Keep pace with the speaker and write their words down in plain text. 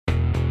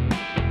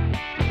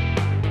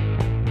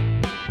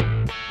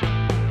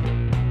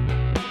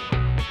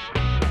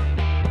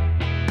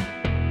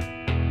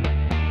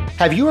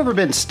Have you ever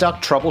been stuck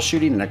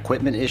troubleshooting an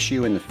equipment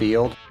issue in the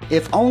field?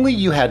 If only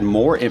you had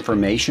more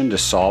information to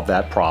solve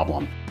that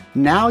problem.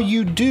 Now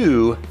you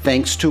do,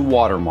 thanks to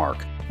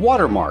Watermark.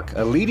 Watermark,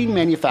 a leading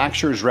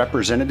manufacturer's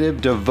representative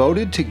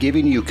devoted to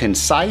giving you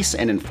concise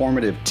and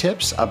informative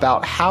tips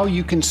about how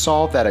you can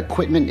solve that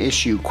equipment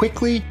issue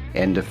quickly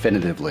and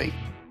definitively.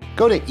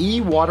 Go to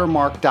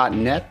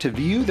ewatermark.net to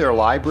view their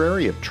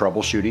library of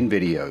troubleshooting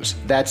videos.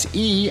 That's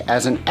E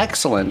as in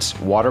excellence,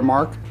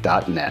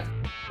 watermark.net.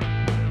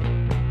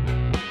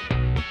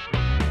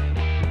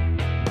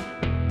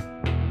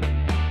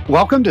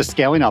 Welcome to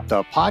Scaling Up,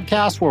 the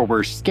podcast where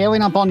we're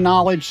scaling up on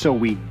knowledge so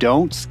we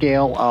don't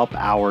scale up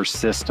our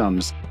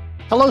systems.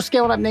 Hello,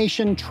 Scaling Up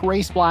Nation.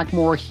 Trace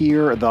Blackmore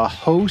here, the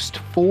host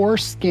for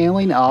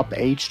Scaling Up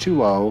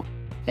H2O.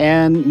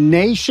 And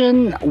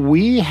Nation,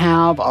 we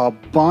have a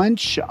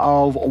bunch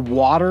of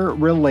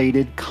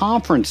water-related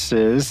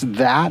conferences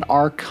that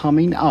are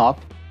coming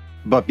up.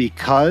 But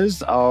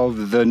because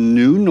of the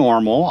new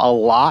normal, a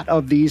lot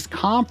of these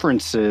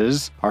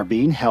conferences are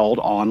being held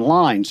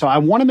online. So I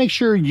want to make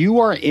sure you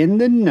are in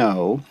the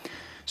know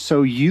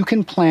so you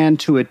can plan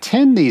to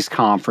attend these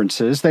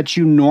conferences that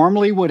you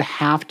normally would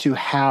have to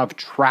have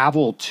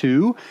travel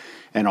to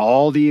and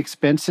all the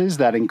expenses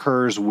that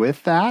incurs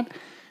with that.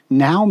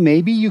 Now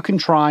maybe you can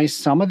try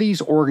some of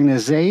these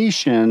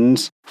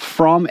organizations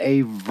from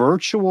a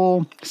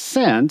virtual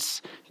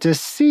sense to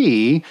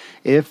see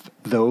if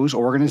those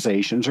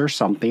organizations are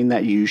something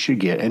that you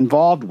should get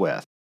involved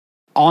with.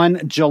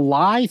 On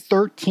July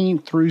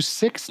 13th through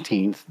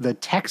 16th, the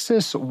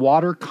Texas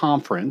Water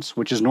Conference,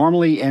 which is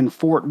normally in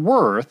Fort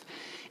Worth,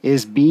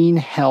 is being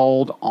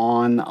held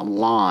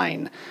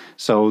online.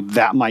 So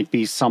that might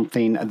be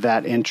something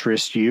that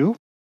interests you.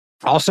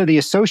 Also, the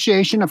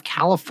Association of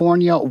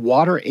California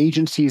Water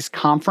Agencies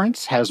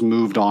Conference has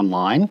moved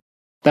online.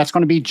 That's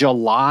going to be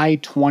July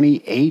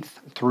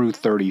 28th through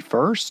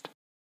 31st.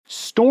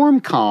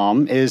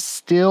 StormCom is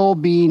still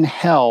being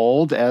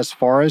held, as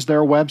far as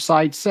their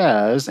website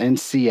says, in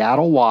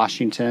Seattle,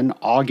 Washington,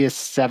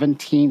 August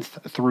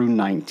 17th through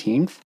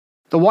 19th.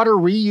 The Water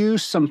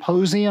Reuse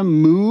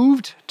Symposium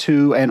moved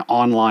to an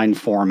online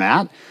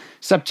format,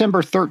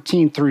 September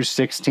 13th through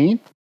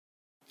 16th.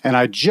 And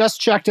I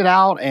just checked it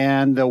out,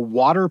 and the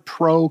Water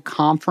Pro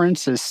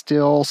Conference is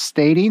still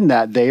stating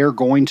that they are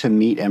going to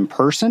meet in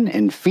person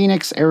in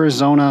Phoenix,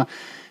 Arizona,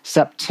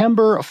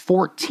 September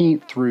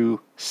 14th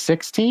through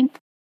 16th.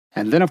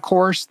 And then, of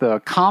course, the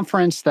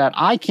conference that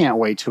I can't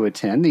wait to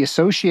attend, the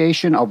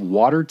Association of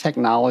Water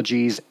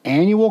Technologies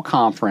annual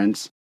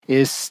conference,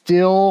 is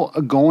still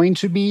going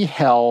to be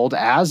held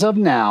as of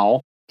now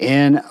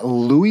in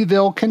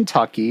Louisville,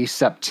 Kentucky,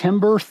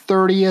 September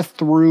 30th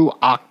through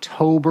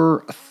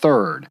October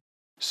 3rd.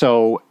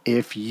 So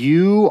if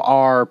you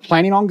are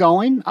planning on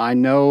going, I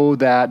know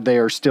that they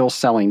are still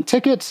selling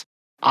tickets.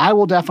 I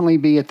will definitely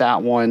be at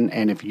that one.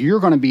 And if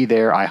you're going to be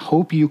there, I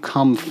hope you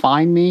come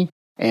find me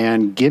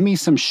and give me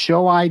some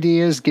show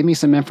ideas, give me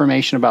some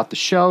information about the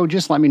show.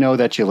 Just let me know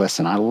that you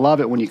listen. I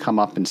love it when you come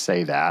up and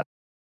say that.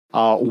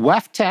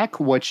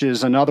 WEFTech, which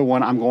is another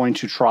one I'm going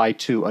to try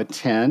to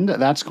attend.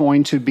 That's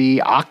going to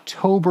be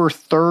October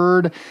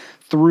 3rd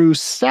through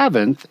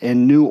 7th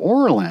in New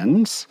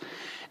Orleans.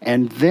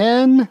 And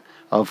then,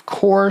 of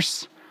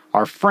course,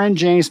 our friend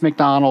James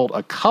McDonald,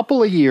 a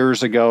couple of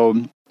years ago,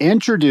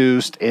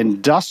 introduced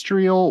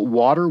Industrial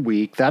Water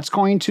Week. That's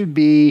going to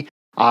be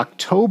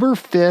October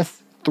 5th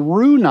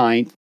through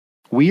 9th.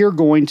 We are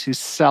going to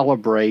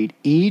celebrate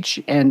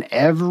each and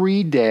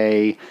every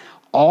day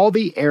all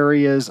the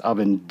areas of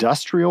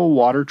industrial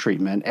water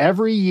treatment.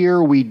 Every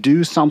year we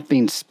do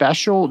something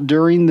special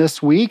during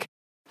this week.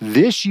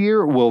 This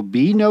year will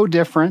be no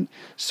different,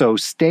 so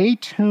stay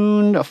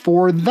tuned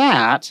for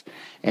that,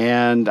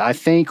 and I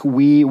think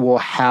we will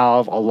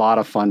have a lot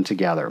of fun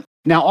together.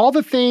 Now, all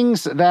the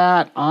things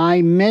that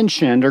I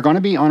mentioned are going to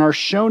be on our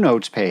show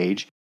notes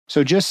page,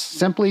 so just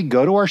simply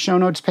go to our show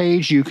notes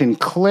page. You can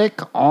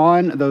click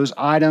on those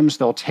items.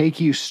 They'll take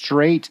you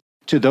straight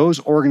to those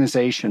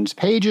organizations'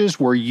 pages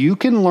where you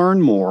can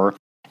learn more.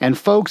 And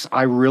folks,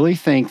 I really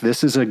think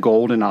this is a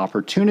golden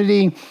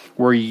opportunity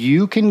where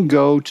you can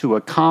go to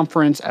a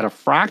conference at a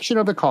fraction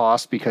of the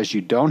cost because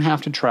you don't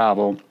have to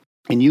travel,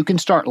 and you can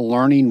start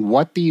learning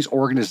what these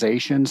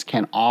organizations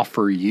can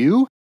offer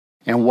you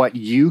and what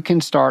you can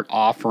start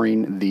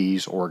offering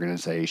these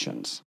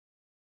organizations.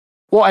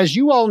 Well, as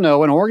you all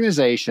know, an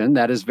organization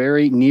that is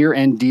very near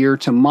and dear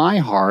to my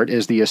heart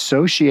is the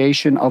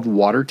Association of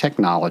Water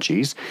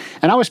Technologies,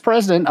 and I was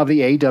president of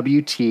the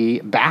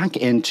AWT back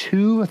in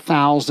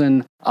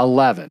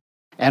 2011.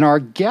 And our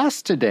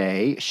guest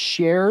today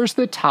shares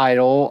the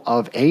title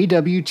of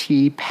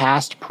AWT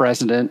Past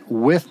President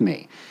with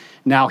me.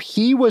 Now,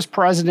 he was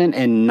president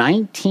in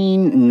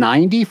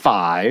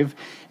 1995,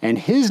 and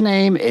his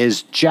name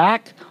is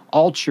Jack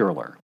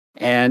Altschuler.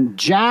 And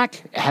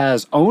Jack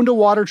has owned a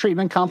water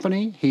treatment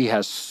company. He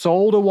has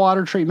sold a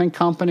water treatment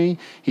company.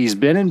 He's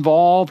been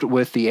involved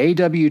with the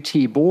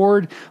AWT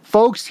board.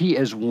 Folks, he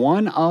is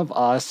one of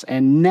us.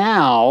 And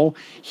now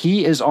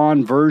he is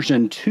on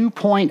version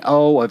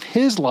 2.0 of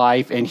his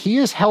life, and he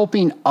is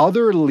helping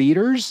other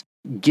leaders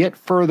get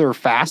further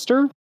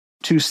faster,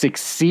 to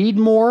succeed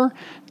more,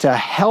 to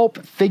help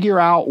figure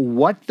out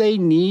what they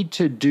need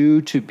to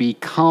do to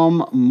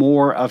become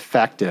more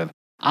effective.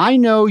 I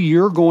know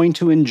you're going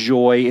to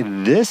enjoy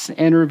this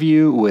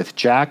interview with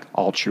Jack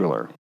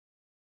Altschuler.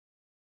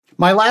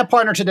 My lab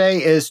partner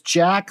today is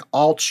Jack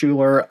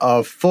Altschuler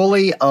of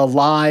Fully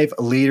Alive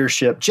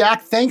Leadership.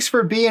 Jack, thanks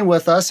for being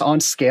with us on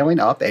Scaling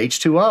Up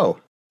H2O.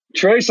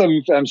 Trace,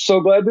 I'm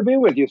so glad to be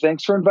with you.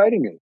 Thanks for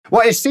inviting me.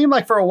 Well, it seemed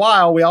like for a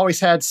while we always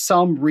had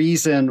some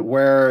reason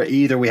where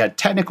either we had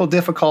technical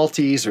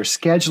difficulties or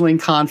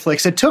scheduling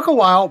conflicts. It took a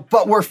while,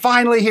 but we're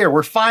finally here.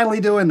 We're finally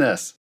doing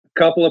this.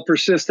 Couple of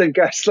persistent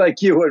guys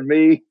like you and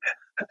me.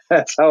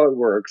 That's how it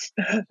works.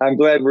 I'm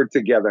glad we're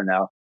together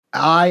now.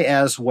 I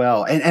as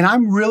well. And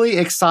I'm really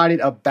excited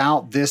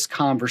about this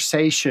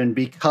conversation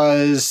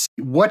because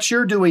what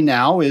you're doing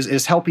now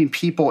is helping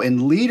people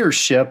in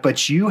leadership,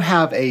 but you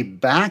have a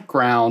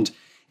background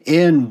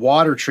in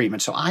water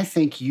treatment. So I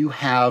think you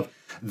have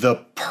the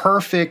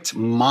perfect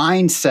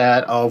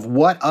mindset of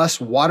what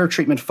us water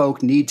treatment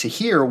folk need to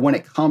hear when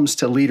it comes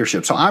to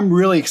leadership. So I'm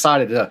really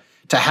excited to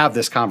have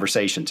this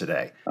conversation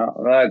today.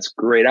 Oh, that's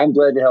great. I'm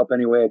glad to help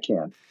any way I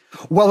can.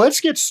 Well, let's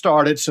get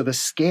started so the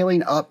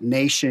Scaling Up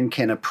Nation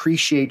can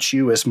appreciate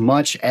you as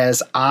much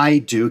as I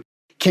do.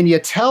 Can you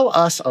tell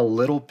us a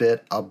little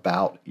bit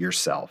about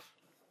yourself?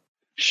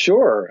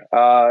 Sure.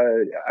 I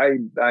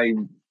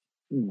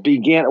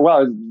began,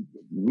 well,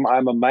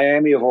 I'm a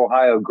Miami of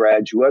Ohio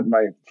graduate.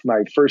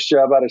 My first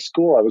job out of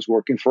school, I was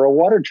working for a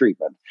water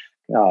treatment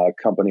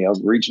company, a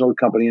regional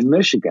company in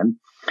Michigan.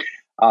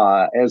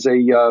 As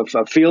a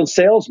field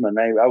salesman.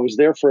 I was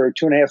there for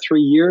 2.5,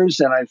 3 years,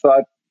 and I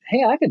thought,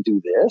 hey, I could do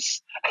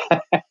this.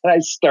 I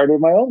started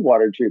my own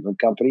water treatment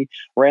company,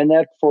 ran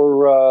that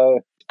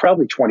for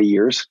probably 20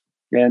 years.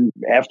 And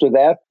after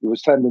that, it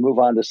was time to move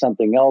on to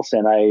something else.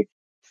 And I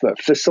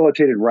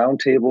facilitated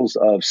roundtables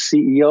of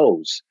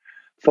CEOs,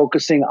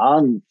 focusing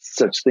on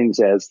such things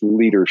as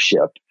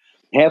leadership.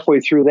 Halfway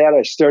through that,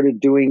 I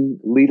started doing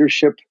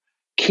leadership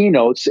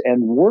keynotes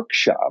and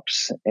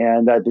workshops.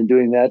 And I've been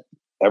doing that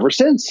ever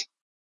since.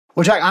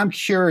 Well, Jack, I'm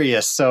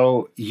curious.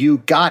 So you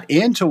got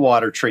into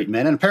water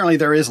treatment, and apparently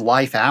there is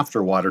life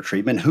after water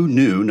treatment. Who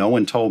knew? No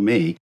one told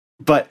me.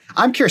 But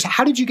I'm curious,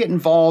 how did you get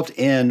involved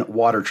in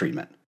water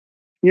treatment?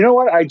 You know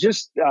what?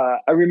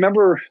 I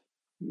remember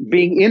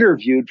being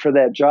interviewed for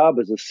that job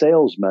as a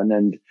salesman,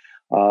 and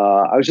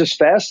I was just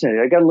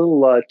fascinated. I got a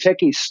little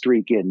techie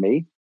streak in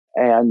me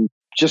and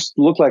just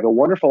looked like a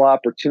wonderful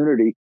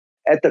opportunity.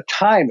 At the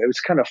time, it was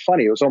kind of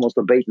funny. It was almost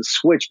a bait and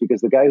switch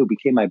because the guy who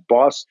became my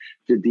boss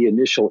did the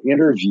initial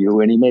interview,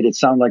 and he made it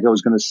sound like I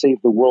was going to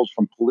save the world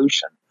from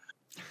pollution.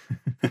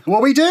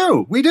 Well, we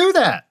do. We do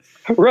that.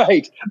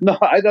 Right. No,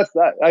 I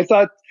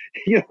thought,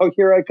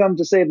 here I come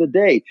to save the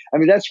day. I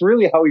mean, that's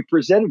really how he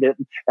presented it,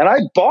 and I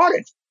bought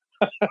it.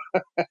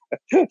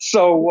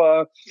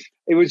 So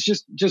it was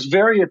just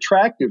very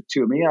attractive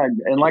to me.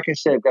 And like I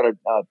said, I've got a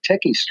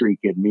techie streak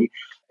in me,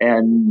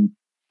 and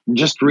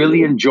just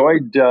really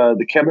enjoyed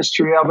the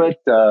chemistry of it,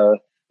 the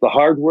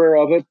hardware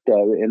of it,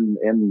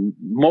 and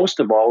most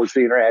of all is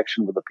the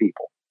interaction with the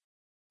people.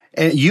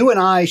 And you and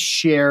I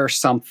share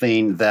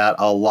something that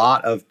a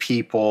lot of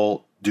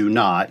people do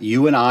not.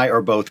 You and I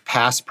are both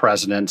past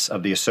presidents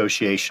of the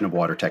Association of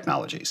Water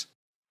Technologies.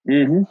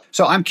 Mm-hmm.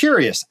 So I'm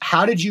curious,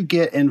 how did you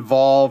get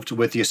involved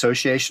with the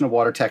Association of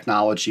Water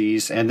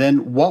Technologies? And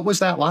then what was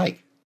that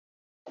like?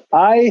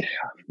 I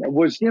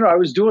was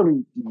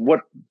doing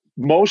what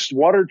most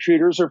water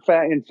treaters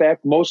in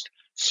fact, most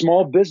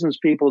small business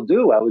people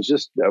do. I was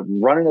just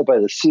running it by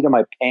the seat of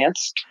my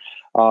pants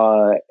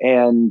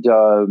and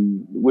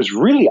was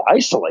really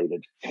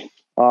isolated.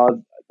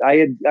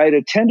 I had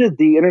attended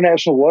the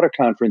International Water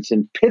Conference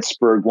in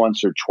Pittsburgh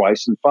once or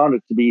twice and found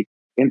it to be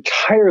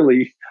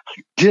entirely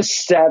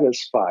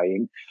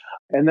dissatisfying.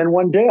 And then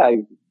one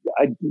day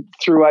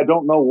through I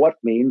don't know what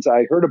means,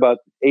 I heard about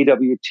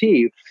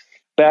AWT.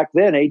 Back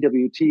then,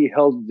 AWT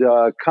held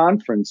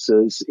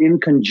conferences in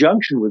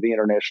conjunction with the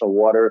International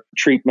Water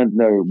Treatment,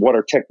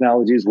 Water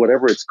Technologies,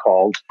 whatever it's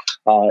called,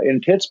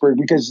 in Pittsburgh,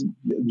 because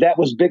that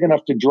was big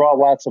enough to draw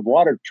lots of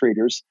water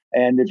treaters.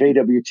 And if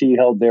AWT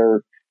held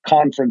their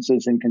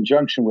conferences in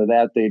conjunction with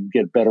that, they'd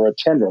get better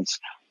attendance.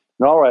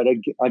 And all right,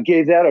 I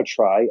gave that a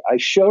try. I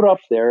showed up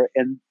there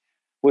and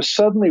was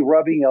suddenly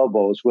rubbing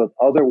elbows with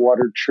other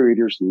water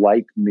treaters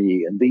like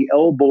me. And the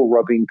elbow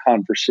rubbing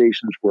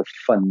conversations were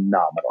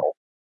phenomenal.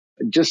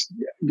 Just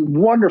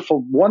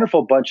wonderful,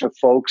 wonderful bunch of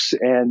folks.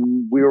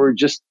 And we were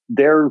just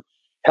there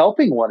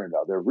helping one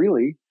another,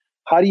 really.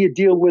 How do you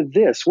deal with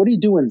this? What do you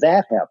do when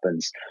that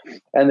happens?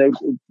 And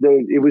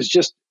it was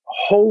just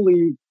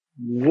wholly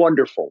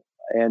wonderful.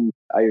 And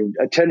I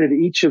attended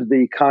each of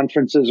the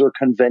conferences or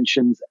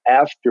conventions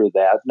after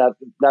that.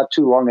 Not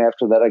too long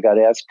after that, I got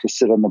asked to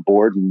sit on the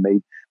board and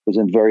was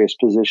in various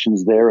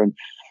positions there and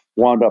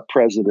wound up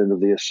president of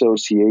the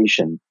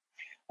association,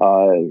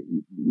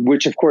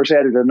 which of course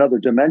added another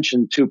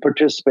dimension to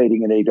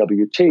participating in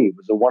AWT. It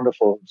was a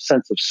wonderful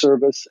sense of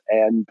service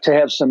and to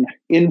have some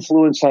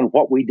influence on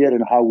what we did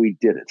and how we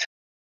did it.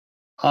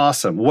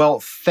 Awesome. Well,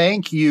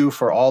 thank you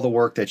for all the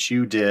work that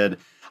you did.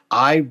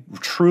 I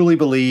truly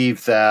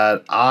believe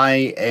that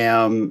I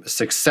am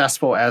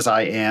successful as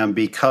I am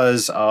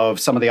because of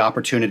some of the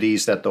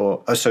opportunities that the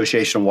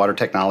Association of Water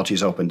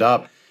Technologies opened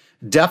up.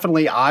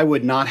 Definitely, I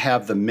would not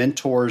have the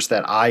mentors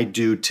that I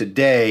do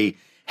today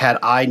had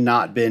I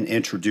not been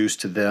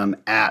introduced to them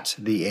at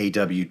the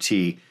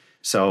AWT.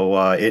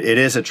 So it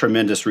is a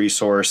tremendous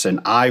resource,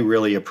 and I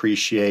really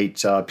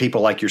appreciate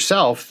people like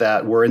yourself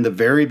that were in the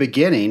very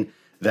beginning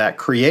that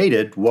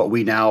created what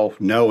we now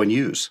know and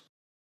use.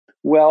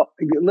 Well,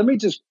 let me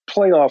just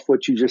play off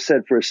what you just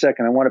said for a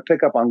second. I want to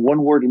pick up on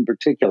one word in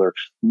particular,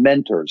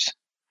 mentors,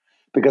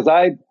 because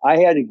I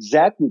had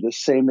exactly the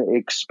same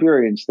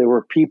experience. There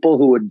were people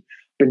who had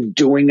been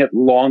doing it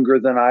longer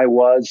than I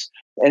was,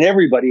 and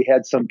everybody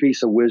had some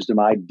piece of wisdom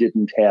I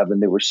didn't have,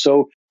 and they were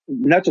so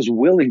not just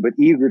willing but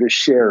eager to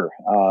share.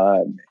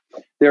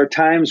 There are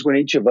times when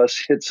each of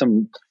us hit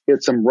some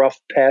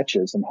rough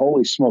patches, and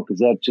holy smoke, is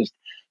that just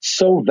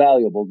so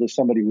valuable to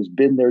somebody who's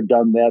been there,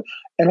 done that,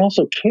 and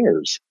also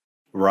cares.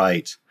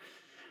 Right.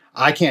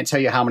 I can't tell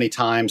you how many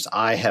times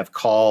I have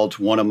called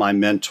one of my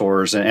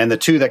mentors, and the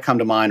two that come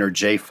to mind are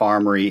Jay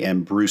Farmery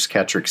and Bruce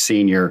Kettrick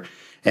Sr.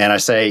 And I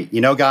say,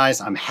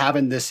 guys, I'm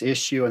having this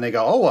issue. And they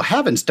go, oh, well,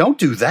 heavens, don't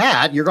do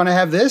that. You're going to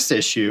have this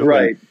issue.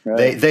 Right.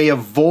 They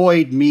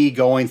avoid me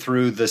going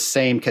through the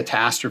same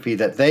catastrophe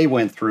that they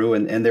went through,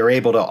 and they're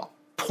able to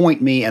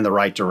point me in the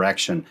right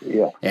direction.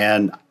 Yeah.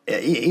 And,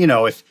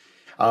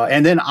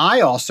 and then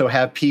I also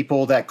have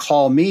people that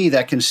call me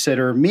that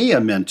consider me a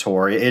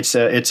mentor. It's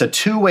a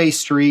two-way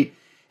street,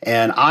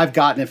 and I've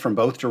gotten it from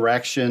both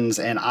directions.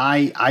 And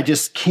I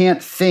just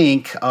can't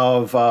think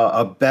of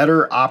a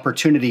better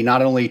opportunity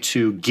not only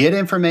to get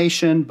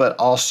information, but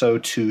also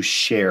to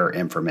share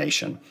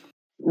information.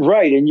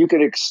 Right, and you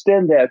could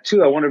extend that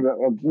too. I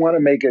want to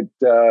make it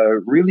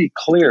really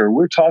clear.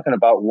 We're talking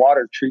about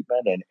water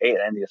treatment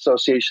and the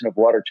Association of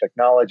Water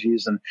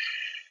Technologies,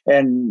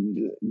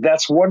 and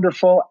that's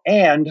wonderful.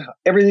 And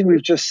everything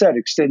we've just said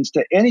extends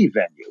to any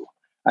venue.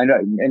 I know,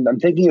 and I'm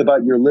thinking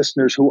about your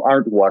listeners who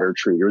aren't water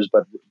treaters,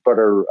 but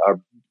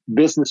are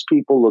business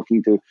people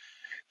looking to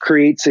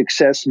create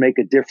success, make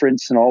a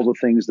difference, and all the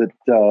things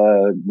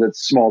that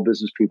small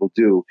business people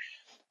do.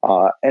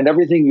 And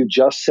everything you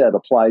just said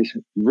applies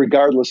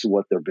regardless of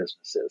what their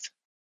business is.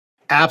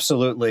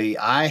 Absolutely.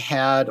 I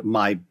had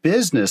my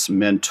business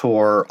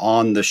mentor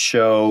on the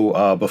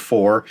show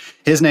before.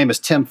 His name is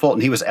Tim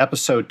Fulton. He was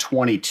episode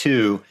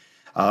 22.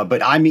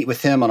 But I meet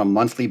with him on a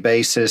monthly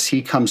basis.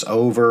 He comes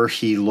over,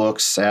 he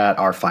looks at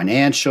our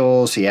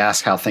financials, he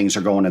asks how things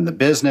are going in the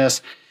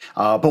business.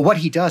 But what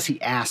he does,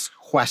 he asks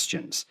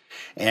questions.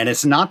 And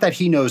it's not that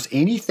he knows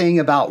anything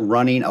about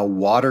running a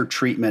water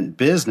treatment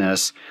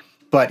business,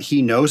 but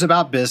he knows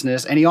about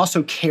business and he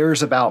also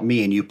cares about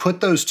me. And you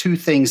put those two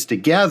things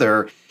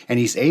together, and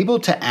he's able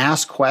to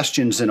ask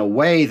questions in a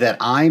way that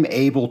I'm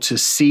able to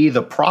see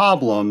the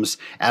problems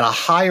at a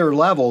higher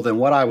level than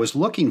what I was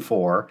looking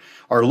for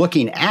or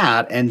looking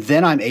at, and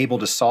then I'm able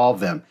to solve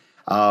them.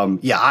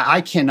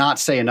 I cannot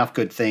say enough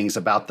good things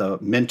about the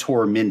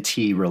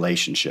mentor-mentee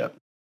relationship.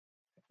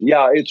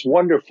 Yeah, it's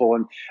wonderful.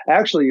 And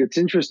actually, it's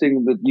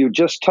interesting that you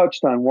just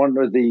touched on one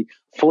of the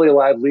fully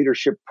alive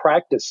leadership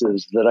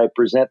practices that I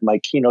present in my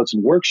keynotes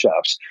and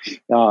workshops.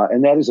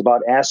 And that is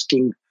about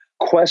asking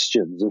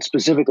questions, and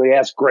specifically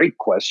ask great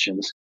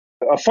questions.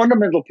 A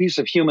fundamental piece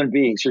of human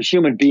beings, or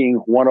human being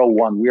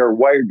 101. We are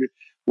wired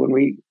when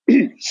we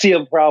see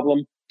a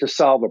problem to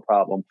solve a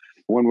problem.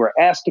 When we're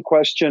asked a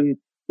question,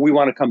 we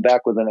want to come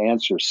back with an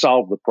answer,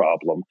 solve the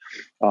problem.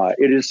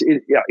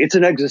 It's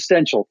an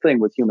existential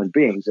thing with human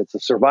beings. It's a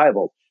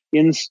survival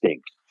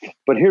instinct.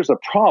 But here's the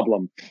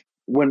problem.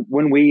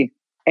 When we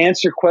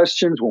answer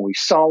questions, when we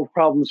solve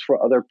problems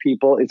for other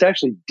people, it's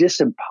actually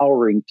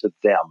disempowering to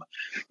them.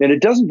 And it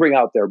doesn't bring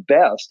out their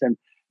best.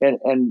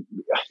 And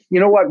you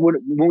know what?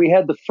 When we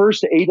had the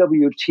first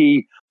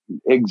AWT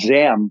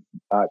exam,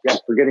 I'm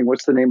forgetting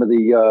what's the name of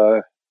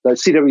the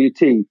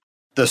CWT.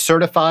 The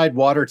Certified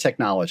Water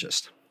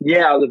Technologist.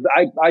 Yeah,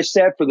 I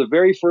sat for the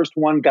very first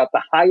one, got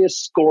the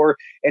highest score,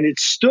 and it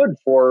stood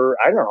for,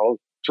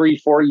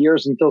 3-4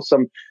 years until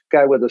some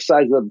guy with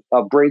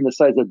a brain the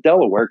size of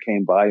Delaware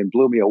came by and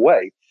blew me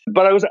away.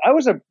 But I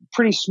was a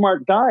pretty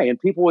smart guy, and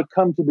people would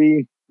come to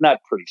me, not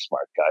pretty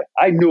smart guy.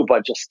 I knew a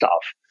bunch of stuff.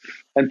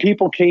 And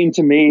people came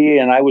to me,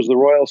 and I was the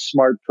royal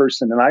smart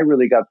person, and I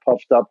really got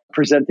puffed up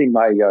presenting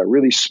my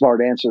really smart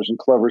answers and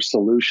clever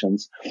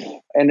solutions.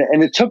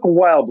 And it took a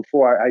while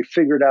before I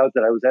figured out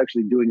that I was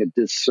actually doing a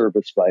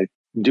disservice by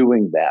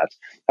doing that.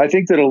 I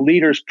think that a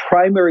leader's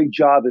primary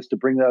job is to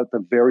bring out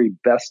the very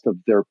best of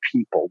their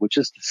people, which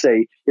is to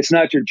say, it's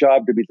not your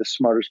job to be the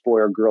smartest boy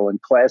or girl in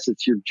class.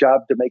 It's your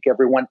job to make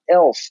everyone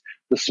else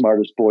the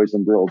smartest boys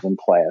and girls in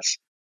class.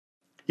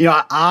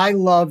 I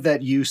love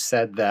that you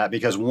said that,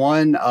 because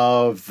one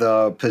of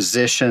the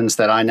positions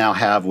that I now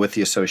have with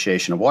the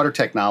Association of Water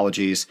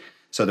Technologies,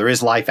 so there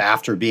is life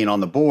after being on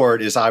the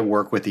board, is I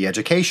work with the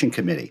education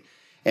committee.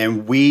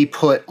 And we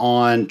put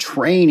on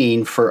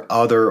training for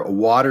other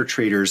water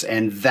treaters.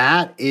 And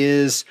that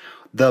is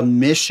the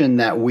mission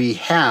that we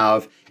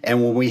have.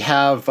 And when we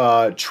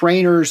have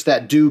trainers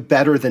that do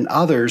better than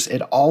others,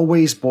 it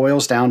always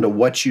boils down to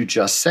what you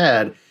just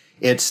said.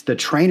 It's the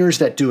trainers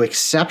that do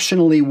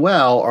exceptionally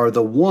well are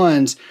the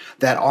ones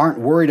that aren't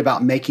worried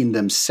about making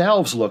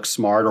themselves look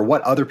smart or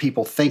what other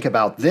people think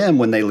about them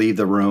when they leave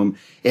the room.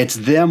 It's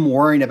them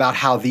worrying about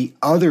how the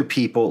other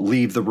people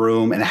leave the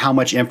room and how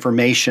much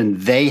information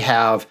they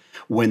have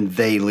when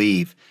they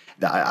leave.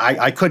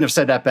 I couldn't have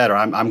said that better.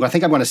 I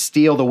think I'm going to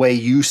steal the way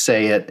you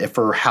say it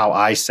for how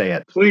I say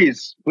it.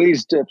 Please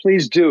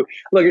do.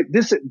 Look,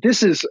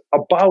 this is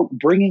about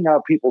bringing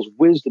out people's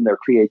wisdom, their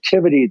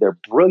creativity, their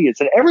brilliance,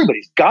 and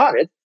everybody's got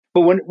it.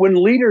 But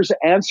when leaders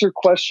answer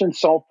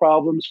questions, solve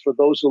problems for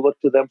those who look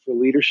to them for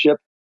leadership,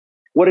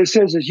 what it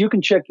says is you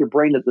can check your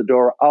brain at the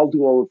door. I'll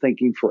do all the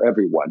thinking for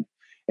everyone.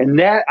 And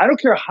that, I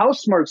don't care how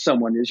smart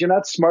someone is, you're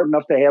not smart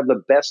enough to have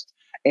the best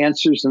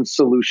answers and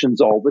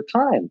solutions all the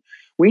time.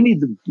 We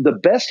need the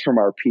best from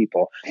our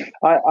people.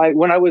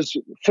 When I was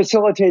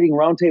facilitating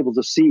roundtables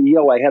of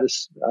CEO, I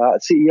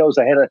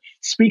had a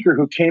speaker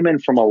who came in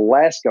from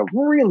Alaska,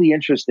 really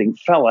interesting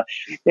fella,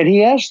 and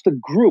he asked the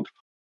group,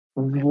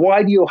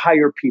 "Why do you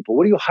hire people?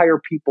 What do you hire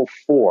people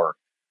for?"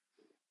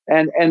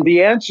 And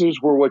the answers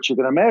were what you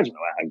can imagine.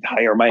 I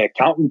hire my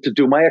accountant to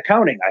do my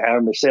accounting. I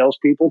hire my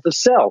salespeople to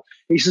sell.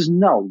 He says,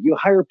 no, you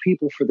hire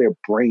people for their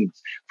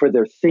brains, for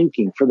their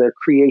thinking, for their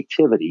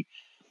creativity.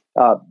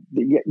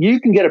 You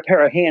can get a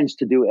pair of hands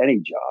to do any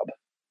job.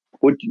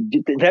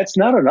 That's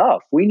not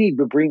enough. We need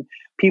to bring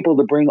people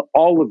to bring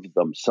all of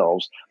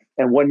themselves.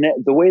 And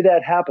the way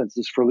that happens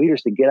is for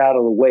leaders to get out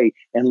of the way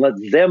and let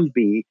them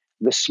be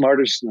the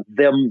smartest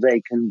them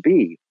they can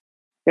be.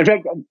 In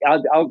fact,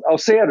 I'll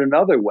say it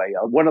another way.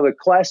 One of the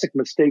classic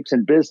mistakes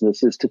in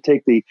business is to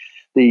take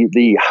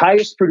the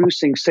highest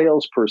producing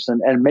salesperson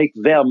and make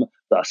them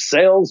the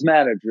sales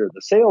manager,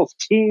 the sales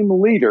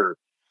team leader.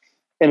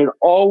 And it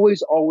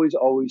always, always,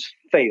 always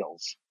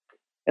fails.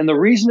 And the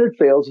reason it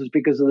fails is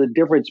because of the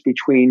difference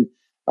between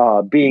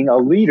being a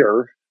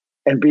leader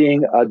and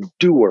being a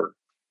doer,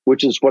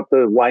 which is what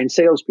the wine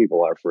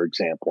salespeople are, for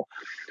example.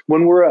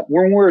 When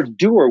we're a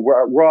doer,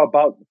 we're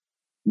about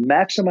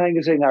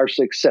maximizing our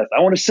success. I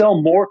want to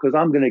sell more because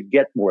I'm going to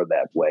get more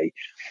that way.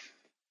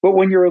 But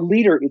when you're a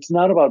leader, it's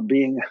not about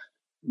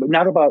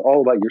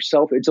all about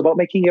yourself. It's about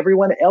making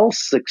everyone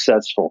else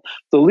successful.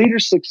 The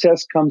leader's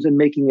success comes in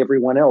making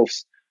everyone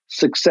else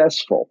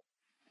successful.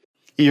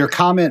 Your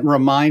comment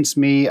reminds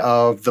me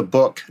of the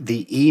book,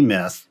 The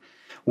E-Myth,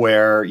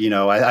 where,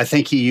 I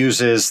think he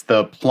uses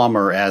the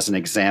plumber as an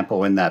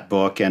example in that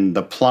book. And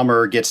the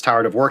plumber gets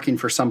tired of working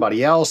for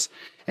somebody else,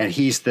 and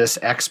he's this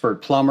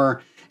expert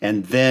plumber.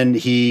 And then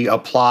he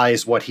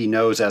applies what he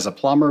knows as a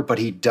plumber, but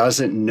he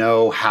doesn't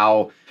know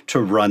how to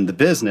run the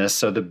business.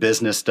 So the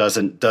business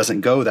doesn't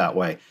go that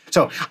way.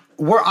 So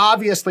we're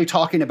obviously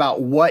talking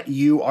about what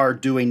you are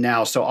doing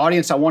now. So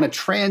audience, I want to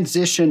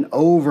transition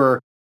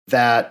over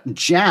that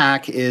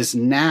Jack is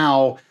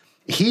now,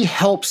 he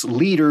helps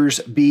leaders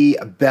be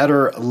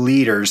better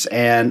leaders.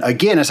 And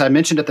again, as I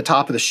mentioned at the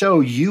top of the show,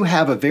 you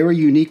have a very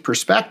unique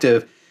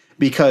perspective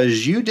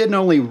because you didn't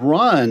only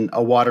run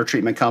a water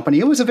treatment company,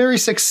 it was a very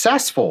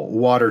successful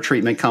water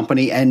treatment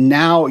company. And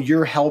now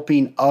you're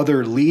helping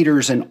other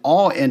leaders in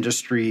all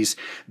industries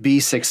be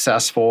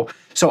successful.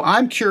 So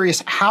I'm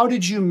curious, how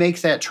did you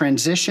make that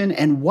transition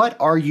and what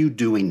are you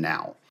doing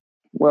now?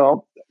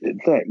 Well,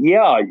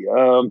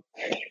 the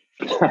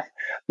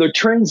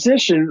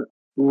transition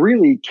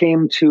really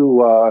came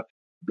to,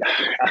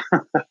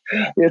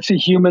 it's a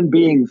human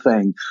being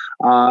thing.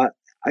 I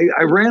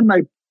ran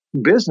my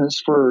business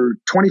for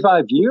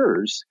 25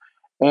 years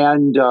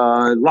and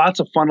lots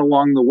of fun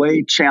along the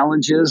way,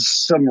 challenges,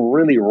 some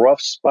really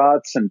rough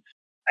spots. And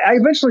I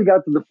eventually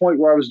got to the point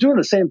where I was doing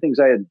the same things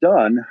I had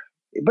done,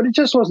 but it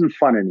just wasn't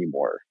fun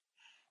anymore.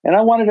 And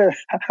I wanted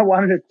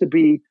it to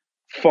be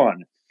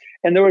fun.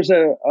 And there was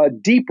a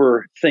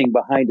deeper thing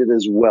behind it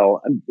as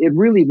well. It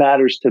really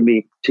matters to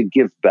me to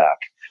give back,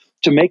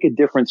 to make a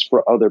difference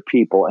for other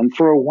people. And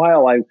for a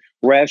while, I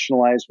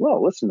rationalized,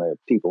 well, listen, there are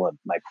people in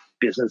my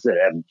business that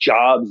have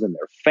jobs and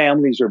their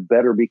families are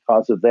better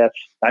because of that.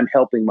 I'm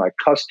helping my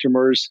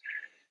customers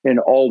in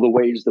all the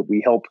ways that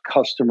we help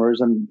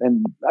customers.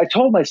 And I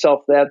told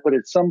myself that, but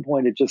at some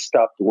point, it just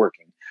stopped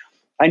working.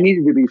 I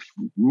needed to be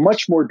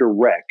much more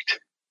direct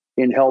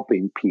in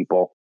helping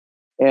people.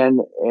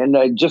 And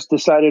I just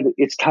decided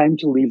it's time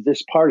to leave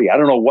this party. I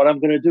don't know what I'm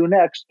going to do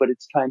next, but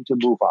it's time to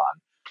move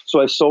on.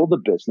 So I sold the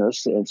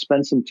business and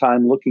spent some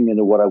time looking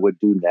into what I would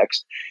do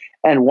next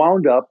and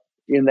wound up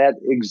in that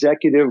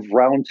executive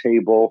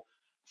roundtable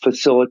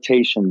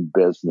facilitation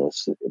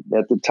business.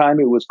 At the time,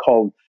 it was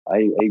called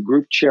a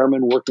group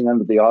chairman working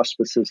under the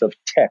auspices of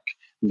TEC,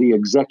 the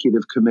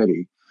executive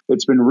committee.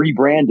 It's been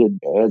rebranded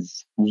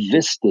as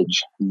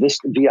Vistage,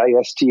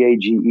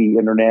 VISTAGE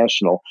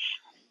International.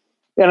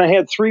 And I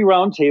had 3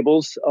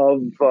 roundtables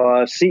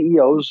of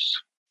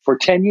CEOs for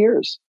 10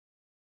 years.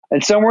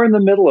 And somewhere in the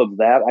middle of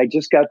that, I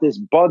just got this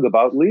bug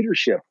about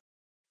leadership.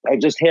 I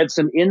just had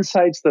some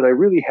insights that I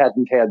really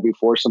hadn't had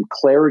before, some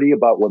clarity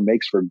about what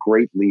makes for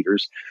great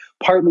leaders,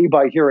 partly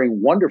by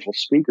hearing wonderful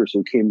speakers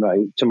who came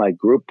to my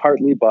group,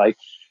 partly by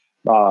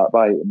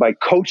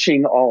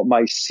coaching all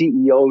my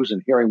CEOs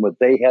and hearing what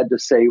they had to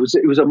say. It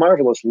was a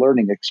marvelous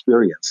learning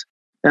experience.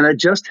 And I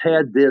just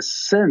had this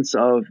sense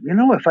of,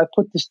 if I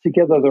put this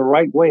together the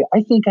right way,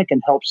 I think I can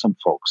help some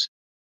folks.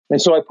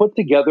 And so I put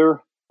together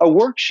a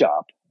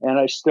workshop, and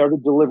I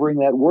started delivering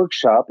that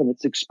workshop, and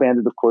it's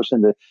expanded, of course,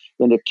 into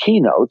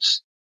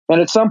keynotes. And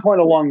at some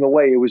point along the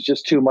way, it was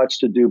just too much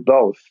to do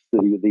both,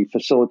 the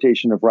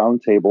facilitation of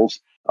roundtables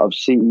of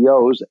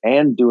CEOs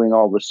and doing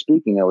all the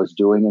speaking I was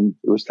doing. And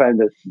it was time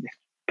to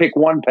pick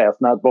one path,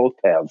 not both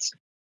paths.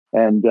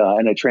 And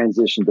I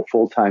transitioned to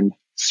full-time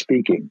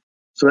speaking.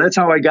 So that's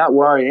how I got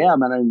where I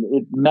am. And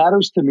it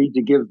matters to me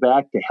to give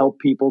back, to help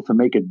people, to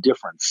make a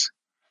difference.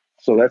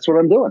 So that's what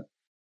I'm doing.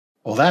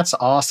 Well, that's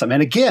awesome.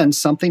 And again,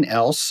 something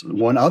else,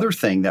 one other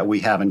thing that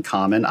we have in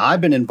common, I've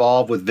been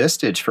involved with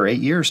Vistage for 8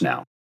 years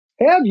now.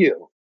 Have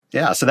you?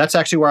 Yeah, so that's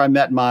actually where I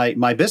met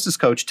my business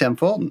coach, Tim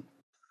Fulton.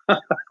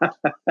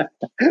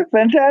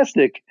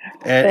 Fantastic.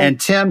 And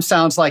Tim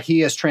sounds like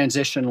he has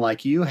transitioned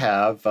like you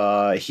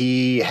have.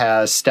 He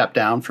has stepped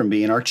down from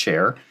being our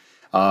chair.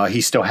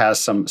 He still has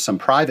some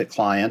private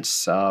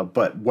clients,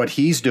 but what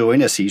he's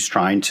doing is he's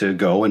trying to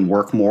go and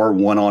work more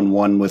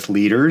one-on-one with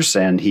leaders,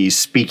 and he's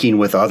speaking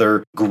with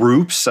other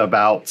groups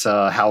about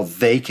how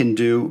they can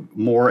do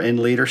more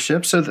in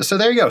leadership. So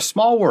there you go,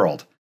 small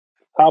world.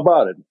 How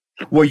about it?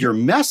 Well, your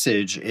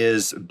message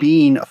is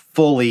being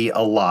fully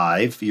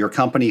alive, your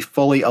company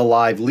fully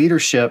alive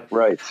leadership.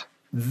 Right.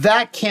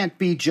 That can't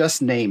be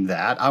just named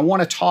that. I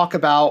want to talk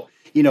about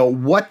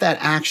what that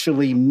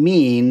actually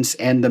means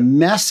and the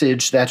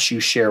message that you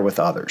share with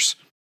others.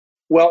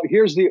 Well,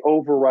 here's the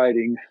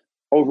overriding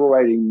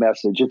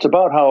message. It's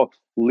about how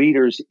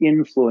leaders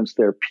influence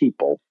their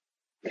people.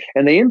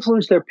 And they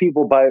influence their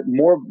people by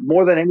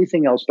more than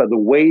anything else by the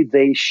way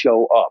they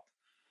show up.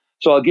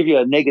 So I'll give you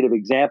a negative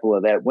example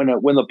of that. When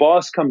the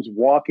boss comes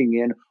walking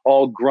in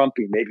all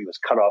grumpy, maybe he was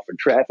cut off in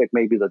traffic,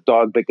 maybe the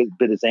dog bit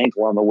his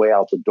ankle on the way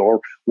out the door,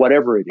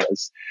 whatever it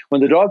is.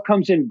 When the dog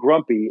comes in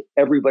grumpy,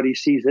 everybody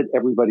sees it,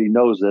 everybody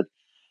knows it,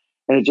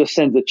 and it just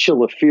sends a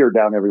chill of fear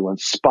down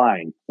everyone's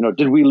spine.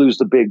 Did we lose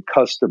the big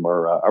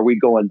customer? Are we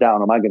going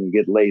down? Am I going to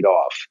get laid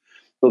off?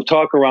 The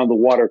talk around the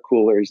water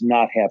cooler is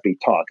not happy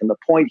talk. And the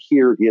point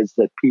here is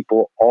that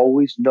people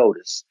always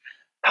notice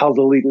how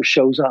the leader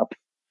shows up.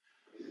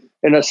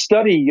 In a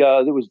study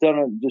that was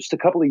done just a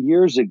couple of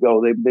years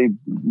ago, it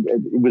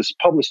was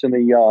published in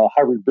the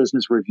Harvard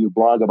Business Review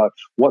blog about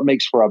what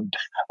makes for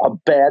a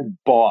bad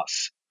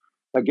boss.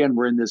 Again,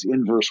 we're in this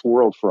inverse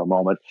world for a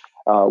moment.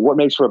 What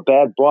makes for a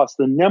bad boss?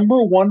 The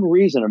number one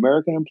reason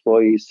American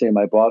employees say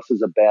my boss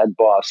is a bad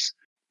boss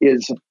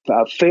is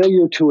a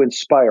failure to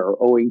inspire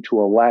owing to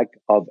a lack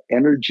of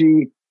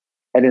energy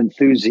and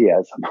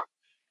enthusiasm.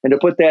 And to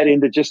put that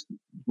into just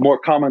more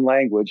common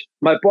language,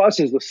 my boss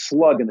is a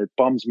slug and it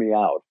bums me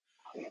out.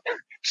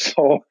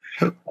 So,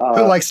 who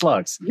likes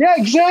slugs? Yeah,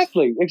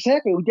 exactly.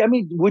 I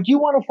mean, would you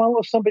want to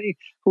follow somebody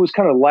who is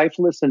kind of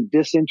lifeless and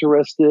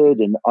disinterested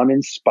and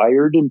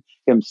uninspired in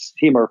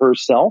him or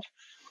herself?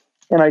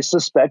 And I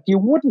suspect you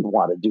wouldn't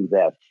want to do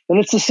that. And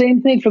it's the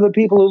same thing for the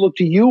people who look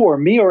to you or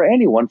me or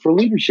anyone for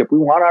leadership. We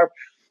want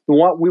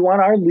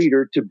our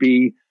leader to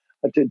be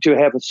to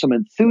have some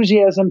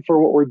enthusiasm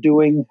for what we're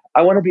doing.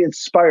 I want to be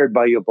inspired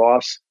by you,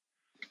 boss.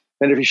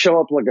 And if you show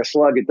up like a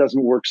slug, it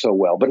doesn't work so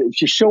well. But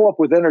if you show up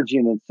with energy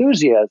and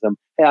enthusiasm,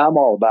 I'm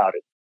all about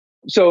it.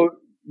 So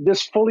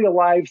this fully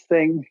alive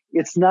thing,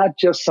 it's not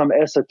just some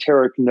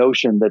esoteric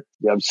notion that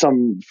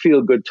some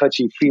feel-good,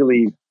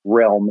 touchy-feely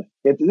realm.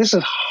 This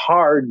is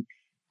hard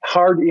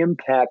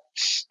impact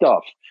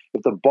stuff.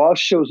 If the boss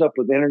shows up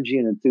with energy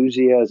and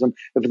enthusiasm,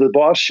 if the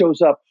boss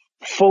shows up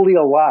fully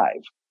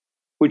alive,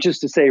 which is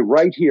to say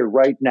right here,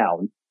 right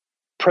now,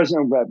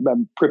 present,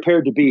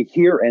 prepared to be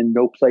here and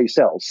no place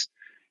else,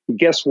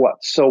 guess what?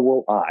 So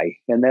will I.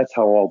 And that's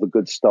how all the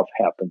good stuff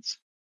happens.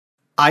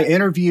 I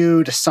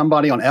interviewed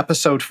somebody on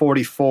episode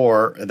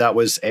 44 that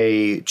was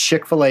a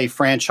Chick-fil-A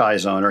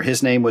franchise owner.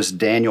 His name was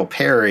Daniel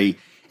Perry.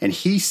 And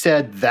he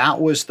said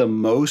that was the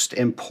most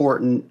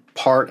important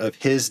part of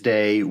his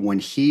day when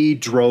he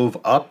drove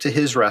up to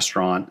his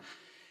restaurant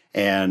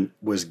and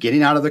was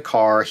getting out of the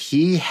car.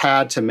 He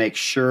had to make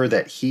sure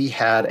that he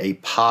had a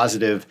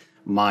positive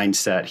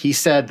mindset. He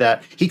said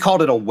that he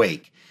called it a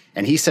wake.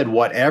 And he said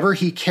whatever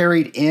he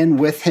carried in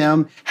with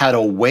him had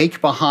a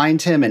wake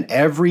behind him, and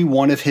every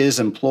one of his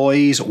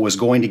employees was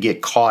going to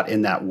get caught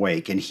in that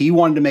wake. And he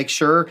wanted to make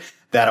sure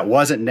that it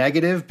wasn't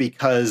negative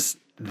because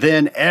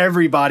then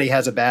everybody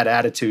has a bad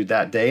attitude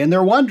that day and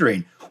they're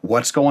wondering,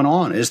 what's going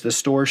on? Is the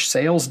store's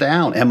sales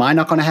down? Am I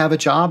not going to have a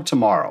job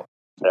tomorrow?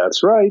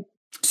 That's right.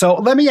 So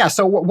let me ask,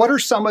 so what are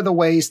some of the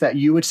ways that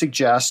you would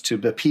suggest to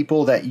the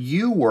people that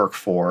you work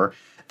for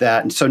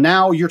that, so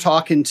now you're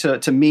talking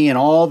to me and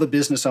all the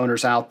business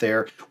owners out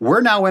there,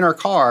 we're now in our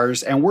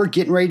cars and we're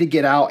getting ready to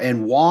get out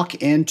and walk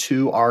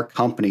into our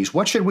companies.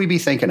 What should we be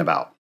thinking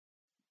about?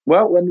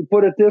 Well, let me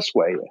put it this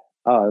way.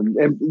 And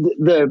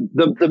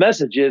the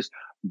message is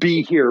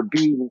be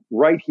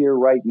right here,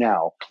 right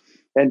now.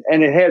 And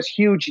it has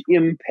huge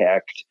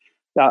impact.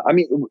 I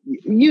mean,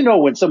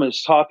 when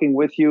someone's talking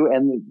with you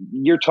and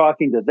you're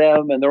talking to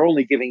them and they're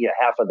only giving you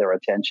half of their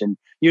attention,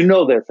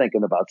 they're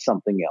thinking about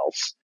something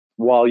else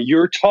while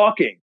you're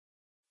talking.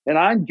 And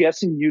I'm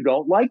guessing you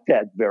don't like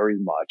that very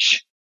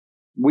much.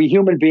 We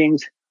human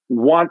beings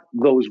want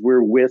those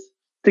we're with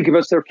to give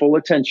us their full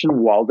attention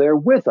while they're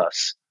with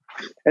us.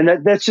 And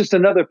that's just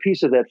another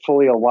piece of that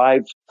fully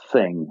alive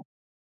thing.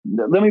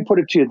 Let me put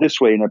it to you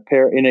this way,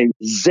 in a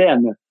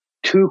Zen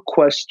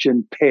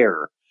 2-question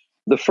pair.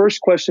 The first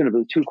question of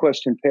the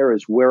 2-question pair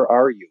is, where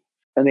are you?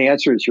 And the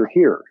answer is, you're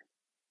here.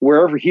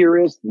 Wherever here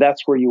is,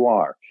 that's where you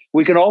are.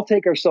 We can all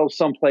take ourselves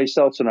someplace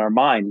else in our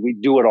mind. We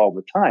do it all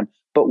the time,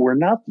 but we're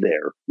not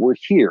there. We're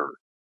here.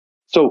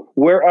 So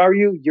where are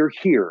you? You're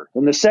here.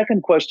 And the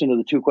second question of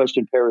the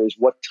 2-question pair is,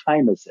 what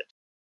time is it?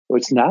 Well,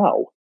 it's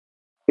now.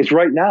 It's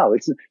right now.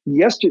 It's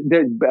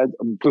yesterday.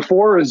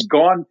 Before is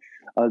gone.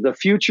 The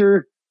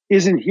future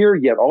isn't here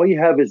yet. All you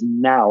have is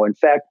now. In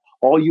fact,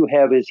 all you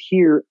have is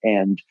here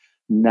and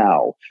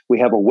now. We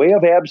have a way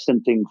of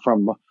absenting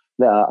from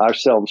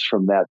ourselves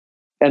from that,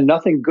 and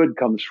nothing good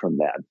comes from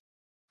that.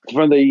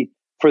 For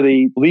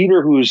the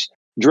leader who's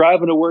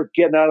driving to work,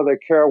 getting out of their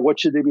car, what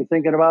should they be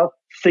thinking about?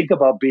 Think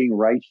about being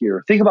right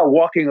here. Think about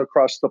walking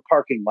across the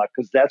parking lot,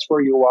 because that's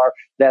where you are.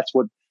 That's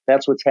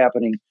what's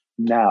happening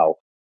now.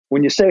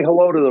 When you say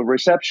hello to the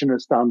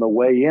receptionist on the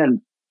way in,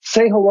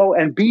 say hello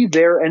and be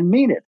there and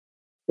mean it.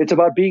 It's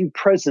about being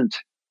present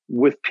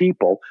with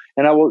people.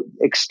 And I will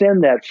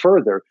extend that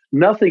further.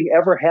 Nothing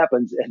ever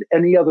happens at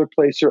any other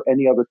place or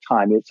any other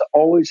time. It's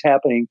always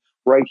happening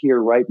right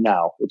here, right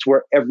now. It's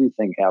where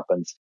everything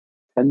happens.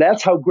 And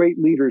that's how great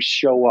leaders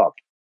show up.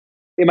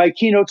 In my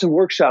keynotes and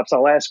workshops,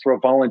 I'll ask for a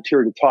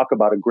volunteer to talk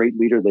about a great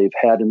leader they've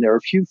had. And there are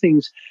a few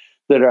things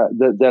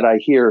that I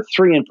hear,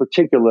 3 in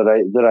particular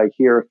that I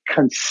hear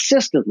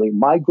consistently.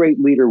 My great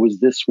leader was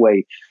this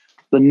way.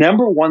 The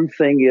number one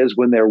thing is,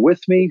 when they're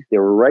with me, they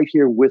were right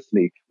here with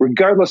me,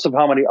 regardless of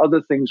how many other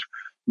things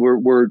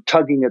were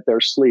tugging at their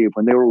sleeve.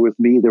 When they were with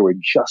me, they were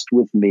just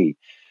with me.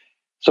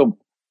 So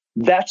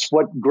that's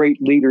what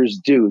great leaders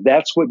do.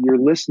 That's what your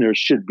listeners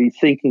should be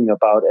thinking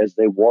about as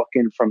they walk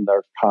in from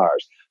their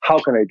cars. How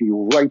can I be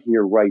right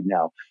here, right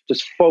now?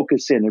 Just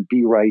focus in and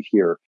be right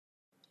here.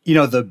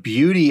 The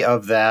beauty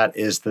of that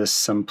is the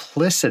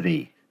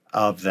simplicity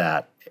of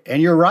that.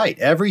 And you're right.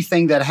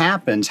 Everything that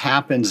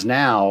happens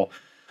now,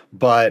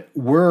 but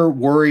we're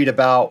worried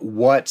about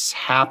what's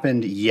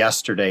happened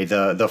yesterday.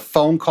 The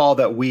phone call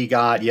that we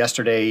got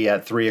yesterday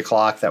at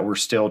 3:00 that we're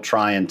still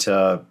trying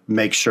to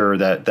make sure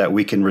that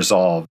we can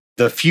resolve.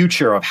 The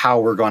future of how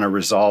we're going to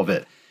resolve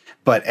it.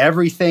 But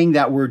everything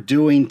that we're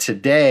doing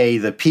today,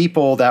 the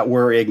people that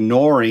we're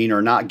ignoring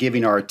or not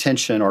giving our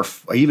attention, or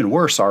even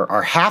worse,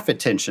 our half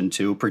attention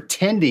to,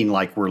 pretending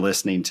like we're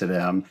listening to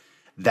them,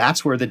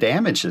 that's where the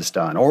damage is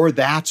done, or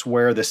that's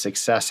where the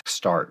success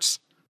starts.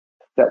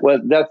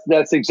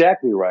 That's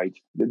exactly right.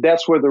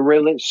 That's where the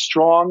really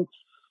strong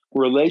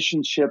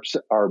relationships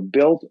are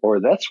built,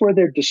 or that's where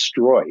they're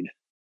destroyed.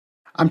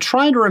 I'm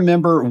trying to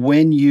remember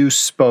when you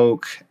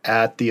spoke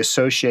at the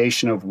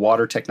Association of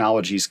Water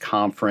Technologies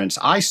conference.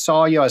 I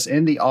saw you. I was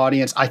in the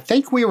audience. I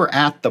think we were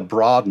at the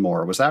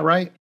Broadmoor. Was that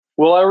right?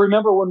 Well, I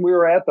remember when we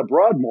were at the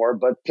Broadmoor,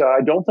 but I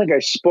don't think I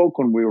spoke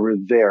when we were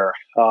there.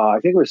 I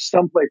think it was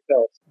someplace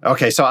else.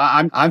 Okay, so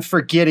I'm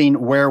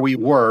forgetting where we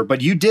were,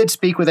 but you did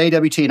speak with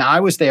AWT, and I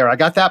was there. I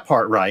got that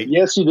part right.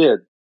 Yes, you did.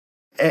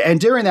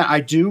 And during that, I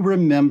do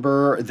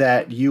remember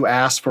that you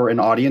asked for an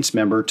audience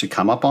member to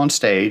come up on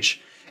stage.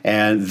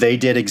 And they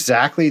did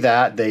exactly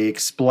that. They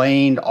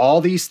explained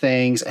all these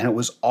things, and it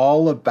was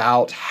all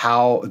about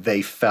how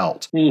they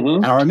felt. Mm-hmm.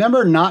 And I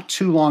remember not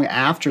too long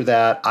after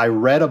that, I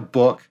read a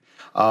book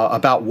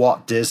about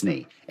Walt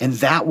Disney, and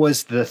that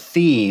was the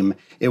theme.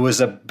 It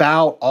was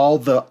about all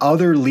the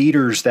other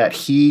leaders that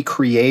he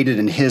created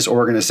in his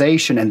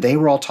organization, and they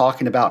were all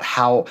talking about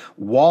how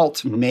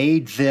Walt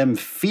made them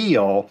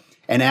feel,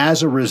 and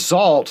as a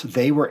result,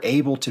 they were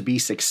able to be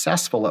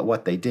successful at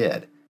what they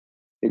did.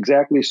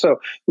 Exactly. So,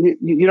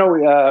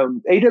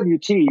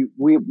 AWT,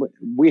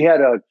 we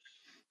had a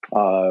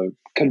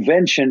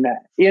convention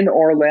in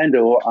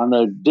Orlando on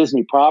the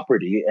Disney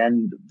property,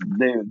 and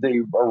they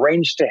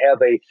arranged to have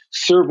a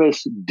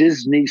service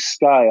Disney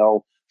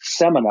style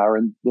seminar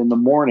in the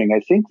morning,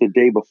 I think the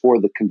day before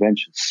the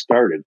convention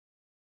started.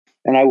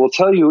 And I will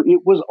tell you,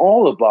 it was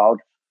all about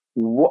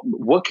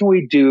what can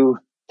we do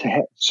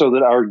so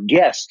that our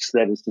guests,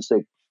 that is to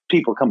say,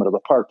 people coming to the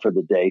park for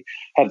the day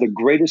have the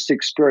greatest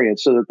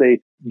experience so that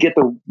they get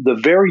the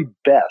very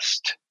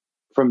best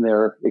from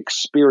their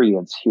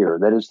experience here.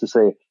 That is to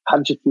say, how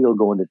did you feel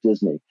going to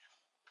Disney?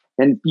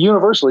 And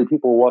universally,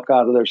 people walk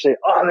out of there and say,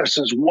 oh, this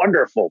is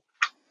wonderful.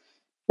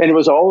 And it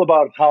was all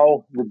about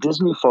how the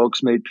Disney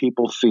folks made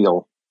people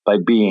feel by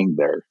being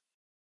there.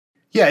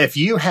 Yeah, if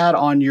you had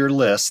on your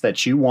list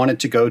that you wanted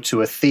to go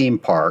to a theme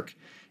park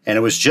and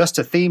it was just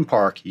a theme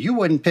park, you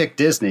wouldn't pick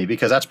Disney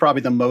because that's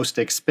probably the most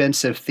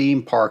expensive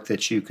theme park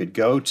that you could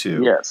go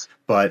to. Yes.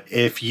 But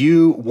if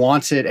you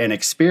wanted an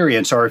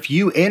experience, or if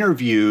you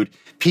interviewed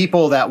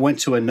people that went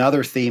to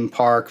another theme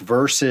park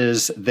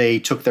versus they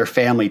took their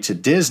family to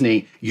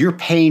Disney, you're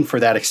paying for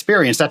that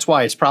experience. That's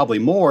why it's probably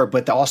more,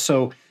 but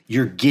also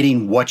you're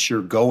getting what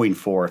you're going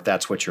for if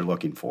that's what you're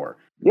looking for.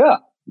 Yeah.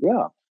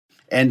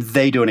 And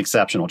they do an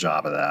exceptional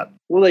job of that.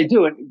 Well, they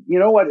do. And you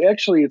know what?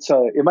 Actually,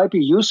 it might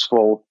be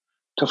useful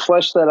to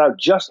flesh that out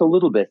just a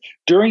little bit.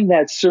 During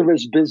that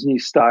service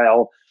business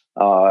style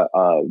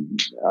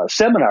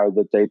seminar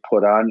that they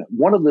put on,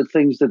 one of the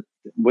things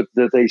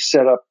that they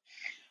set up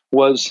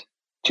was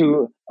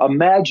to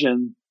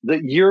imagine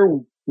that you're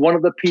one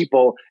of the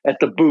people at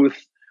the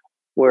booth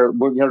where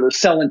they're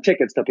selling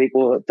tickets to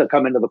people to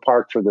come into the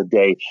park for the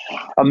day.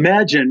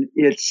 Imagine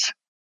it's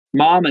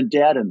mom and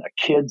dad and the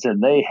kids,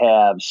 and they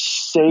have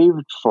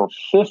saved for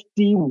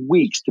 50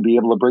 weeks to be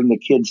able to bring the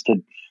kids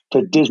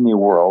to Disney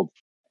World.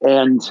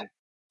 And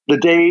the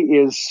day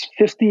is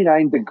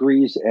 59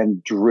 degrees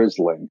and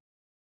drizzling.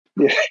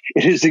 It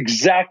is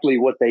exactly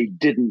what they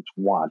didn't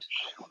want.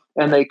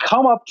 And they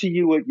come up to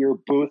you at your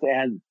booth,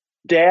 and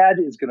dad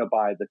is going to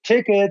buy the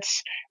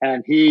tickets,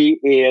 and he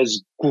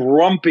is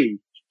grumpy.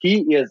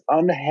 He is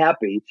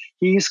unhappy.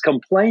 He's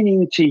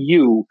complaining to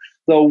you.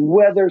 The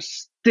weather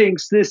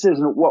stinks. This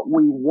isn't what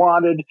we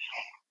wanted.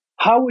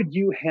 How would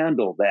you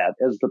handle that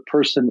as the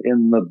person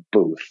in the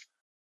booth?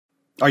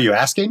 Are you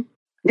asking?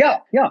 Yeah.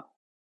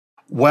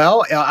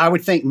 Well, I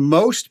would think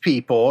most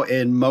people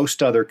in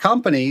most other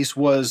companies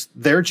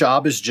their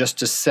job is just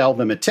to sell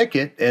them a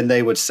ticket, and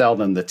they would sell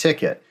them the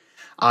ticket.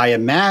 I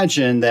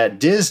imagine that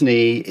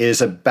Disney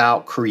is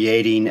about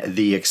creating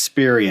the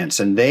experience,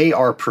 and they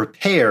are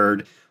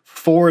prepared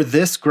for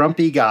this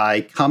grumpy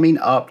guy coming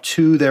up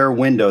to their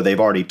window. They've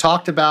already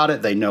talked about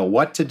it. They know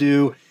what to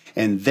do.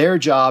 And their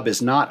job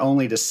is not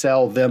only to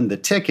sell them the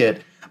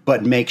ticket,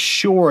 but make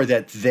sure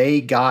that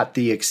they got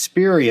the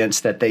experience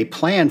that they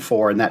planned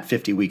for in that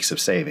 50 weeks of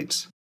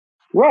savings.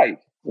 Right.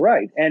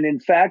 And in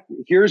fact,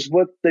 here's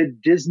what the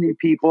Disney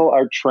people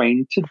are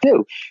trained to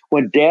do.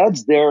 When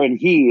dad's there and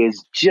he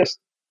is just,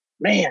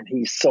 man,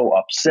 he's so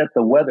upset.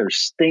 The weather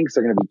stinks.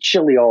 They're going to be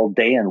chilly all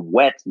day and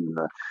wet. And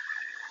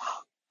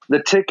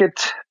the ticket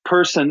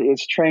person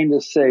is trained to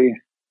say,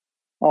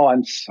 oh,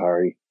 I'm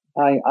sorry.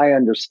 I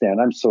understand.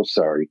 I'm so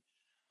sorry.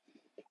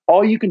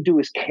 All you can do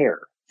is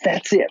care.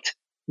 That's it.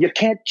 You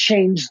can't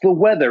change the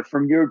weather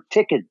from your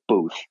ticket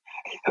booth,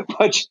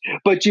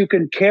 but you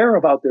can care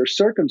about their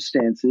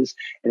circumstances,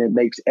 and it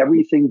makes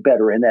everything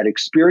better. And that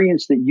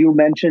experience that you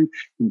mentioned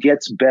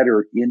gets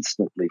better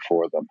instantly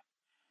for them.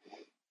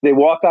 They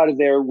walk out of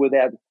there with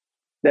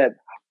that.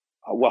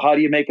 Well, how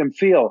do you make them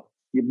feel?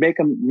 You make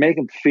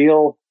them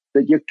feel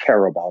that you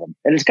care about them,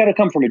 and it's got to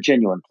come from a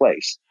genuine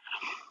place.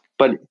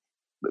 But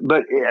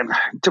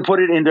to put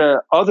it into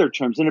other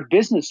terms, into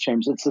business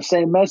terms, it's the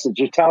same message.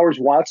 The Towers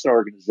Watson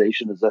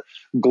organization is a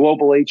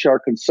global HR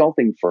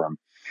consulting firm,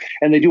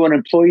 and they do an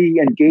employee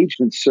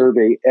engagement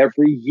survey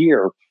every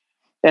year.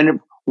 And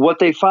what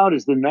they found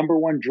is the number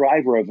one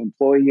driver of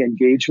employee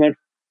engagement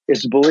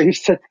is the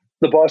belief that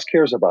the boss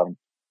cares about them.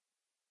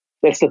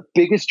 That's the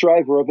biggest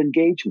driver of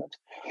engagement.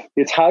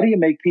 It's how do you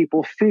make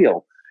people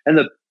feel? And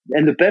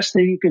the best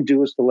thing you can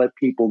do is to let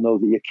people know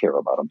that you care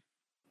about them.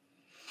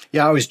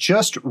 Yeah, I was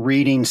just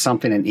reading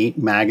something in Inc.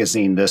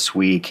 magazine this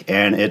week,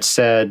 and it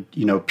said,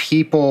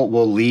 people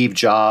will leave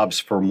jobs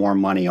for more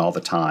money all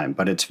the time,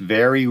 but it's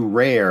very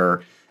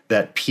rare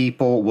that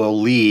people will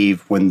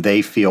leave when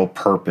they feel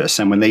purpose.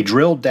 And when they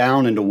drilled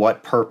down into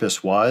what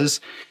purpose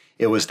was,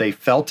 it was they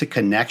felt a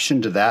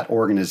connection to that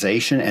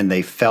organization, and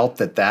they felt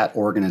that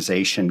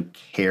organization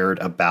cared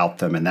about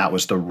them, and that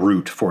was the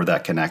root for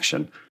that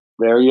connection.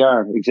 There you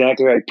are.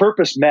 Exactly right.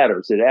 Purpose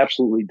matters. It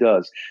absolutely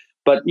does.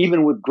 But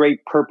even with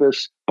great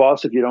purpose,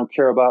 boss, if you don't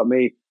care about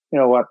me, you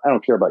know what? I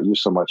don't care about you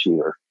so much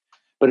either.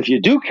 But if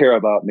you do care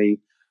about me,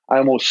 I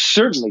almost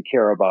certainly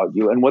care about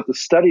you. And what the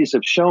studies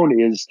have shown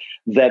is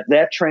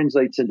that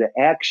translates into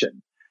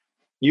action.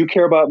 You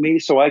care about me,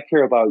 so I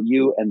care about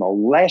you. And the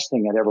last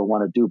thing I'd ever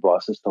want to do,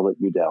 boss, is to let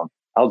you down.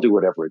 I'll do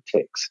whatever it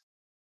takes.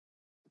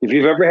 If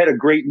you've ever had a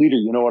great leader,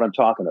 you know what I'm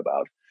talking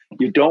about.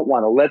 You don't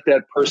want to let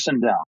that person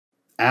down.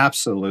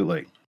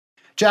 Absolutely.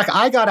 Jack,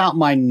 I got out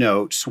my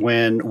notes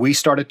when we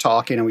started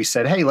talking and we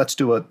said, hey, let's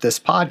do this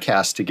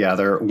podcast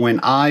together. When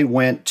I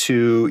went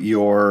to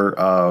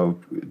your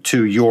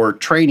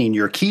training,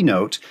 your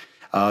keynote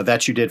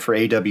that you did for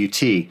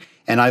AWT,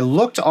 and I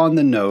looked on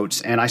the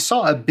notes and I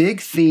saw a big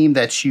theme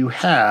that you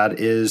had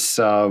is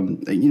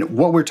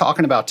what we're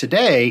talking about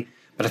today,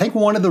 But I think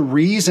one of the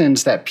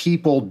reasons that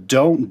people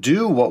don't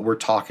do what we're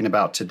talking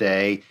about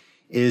today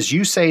is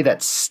you say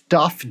that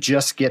stuff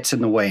just gets in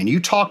the way. And you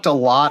talked a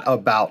lot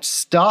about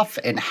stuff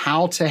and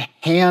how to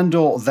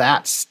handle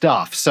that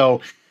stuff.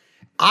 So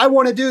I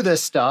want to do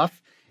this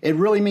stuff. It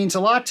really means a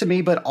lot to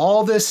me, but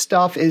all this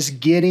stuff is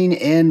getting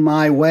in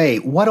my way.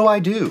 What do I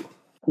do?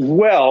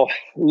 Well,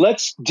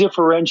 let's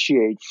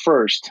differentiate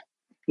first.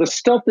 The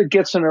stuff that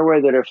gets in our way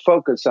that I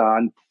focus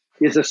on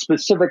is a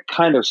specific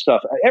kind of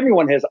stuff.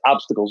 Everyone has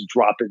obstacles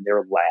drop in their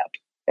lap.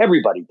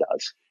 Everybody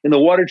does. In the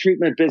water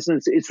treatment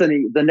business, it's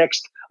the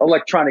next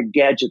electronic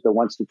gadget that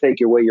wants to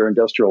take away your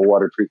industrial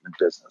water treatment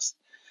business.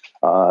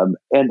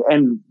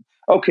 And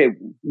okay,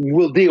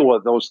 we'll deal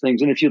with those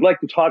things. And if you'd like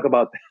to talk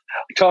about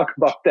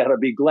that, I'd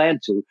be glad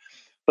to.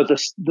 But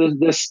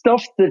the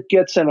stuff that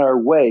gets in our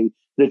way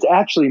that's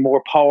actually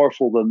more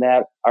powerful than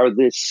that are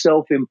the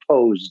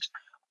self-imposed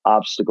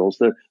obstacles,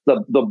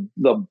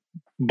 the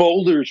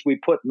boulders we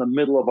put in the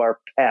middle of our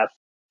path.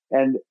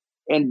 And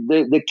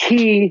the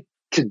key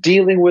to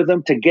dealing with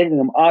them, to getting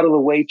them out of the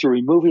way, to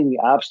removing the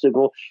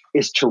obstacle,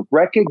 is to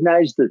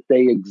recognize that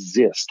they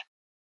exist.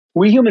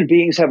 We human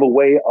beings have a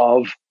way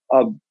of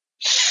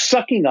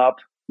sucking up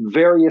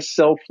various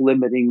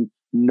self-limiting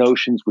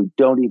notions. We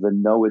don't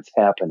even know it's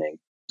happening.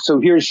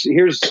 So here's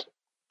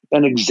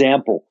an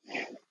example.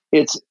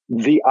 It's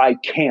the I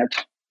can't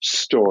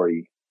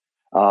story.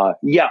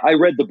 I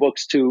read the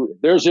books too.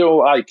 There's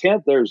no I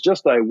can't, there's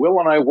just I will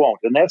and I won't.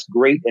 And that's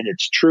great and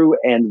it's true.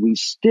 And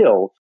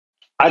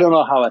I don't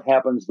know how it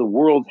happens. The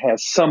world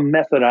has some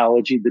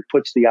methodology that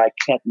puts the I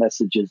can't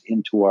messages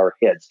into our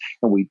heads.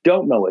 And we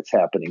don't know it's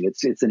happening.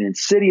 It's an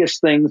insidious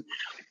thing.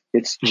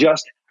 It's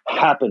just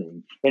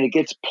happening. And it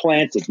gets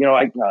planted.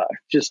 I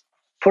just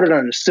put it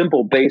on a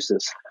simple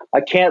basis. I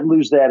can't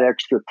lose that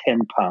extra 10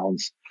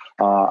 pounds.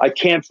 I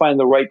can't find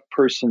the right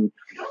person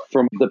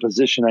from the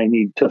position I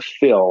need to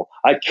fill.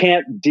 I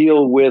can't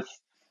deal with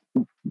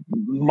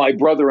my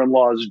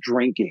brother-in-law's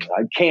drinking.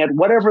 I can't,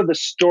 whatever the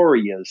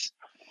story is,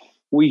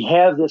 we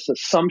have this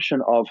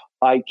assumption of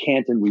I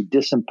can't, and we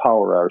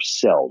disempower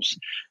ourselves.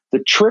 The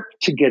trick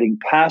to getting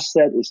past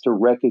that is to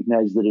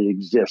recognize that it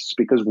exists,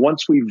 because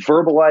once we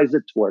verbalize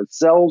it to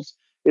ourselves,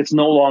 it's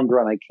no longer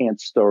an I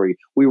can't story.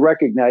 We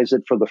recognize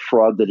it for the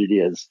fraud that it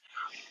is.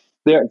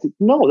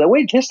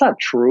 That's not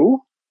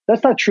true.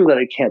 That's not true that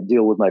I can't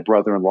deal with my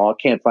brother-in-law,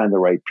 can't find the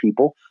right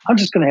people. I'm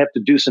just going to have to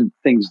do some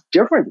things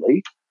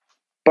differently,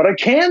 but I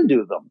can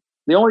do them.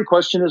 The only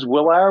question is,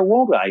 will I or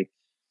won't I?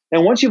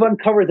 And once you've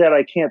uncovered that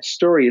I can't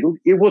story,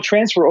 it will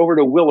transfer over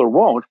to will or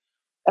won't,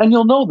 and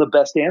you'll know the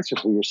best answer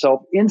for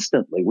yourself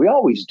instantly. We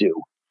always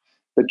do.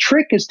 The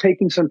trick is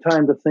taking some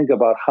time to think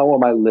about, how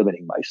am I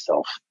limiting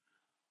myself?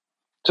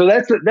 So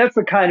that's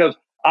the kind of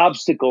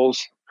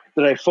obstacles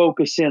that I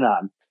focus in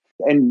on.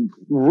 And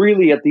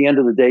really, at the end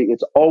of the day,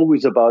 it's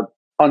always about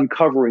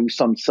uncovering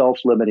some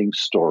self-limiting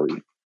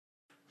story.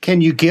 Can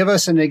you give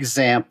us an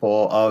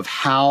example of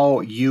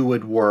how you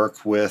would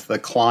work with a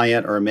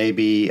client or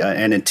maybe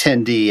an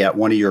attendee at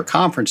one of your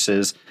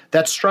conferences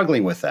that's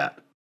struggling with that?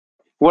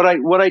 What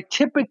I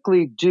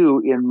typically do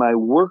in my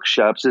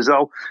workshops is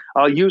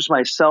I'll use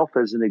myself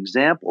as an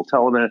example,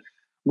 tell them a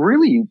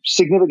really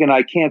significant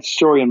I can't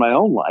story in my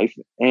own life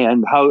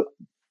and how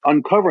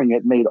uncovering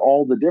it made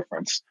all the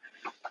difference.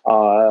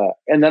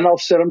 And then I'll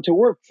set them to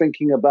work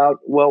thinking about,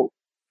 well,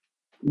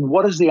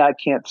 what is the I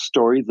can't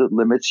story that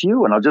limits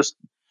you? And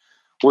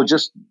we'll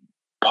just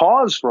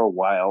pause for a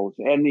while,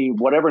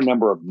 whatever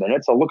number of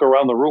minutes. I'll look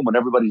around the room when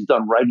everybody's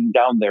done writing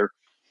down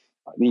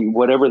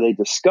whatever they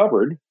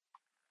discovered.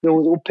 Then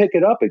we'll pick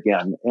it up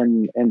again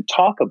and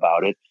talk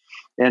about it.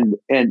 And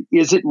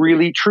is it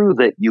really true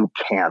that you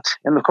can't?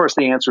 And of course,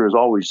 the answer is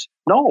always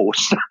no.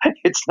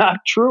 It's not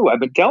true. I've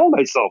been telling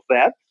myself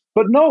that,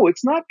 but no,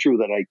 it's not true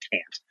that I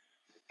can't.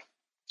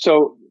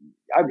 So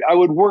I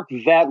would work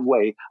that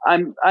way.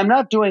 I'm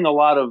not doing a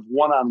lot of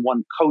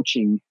one-on-one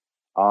coaching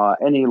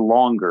any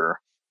longer,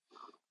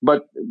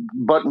 but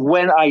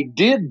when I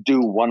did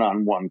do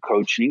one-on-one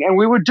coaching, and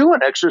we would do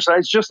an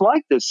exercise just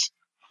like this,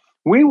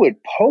 we would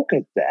poke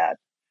at that,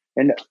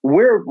 and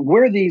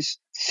where these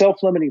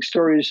self-limiting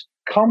stories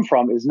come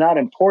from is not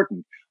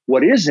important.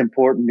 What is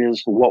important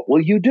is, what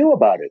will you do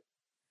about it?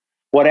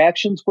 What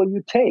actions will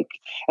you take?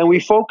 And we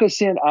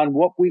focus in on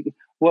what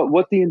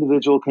the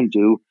individual can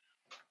do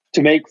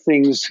to make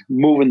things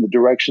move in the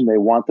direction they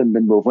want them to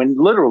move, and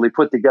literally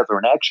put together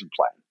an action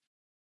plan.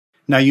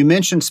 Now, you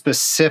mentioned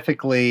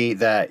specifically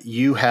that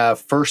you have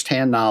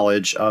firsthand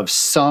knowledge of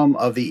some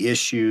of the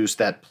issues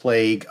that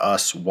plague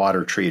us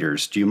water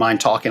treaters. Do you mind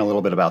talking a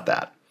little bit about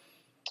that?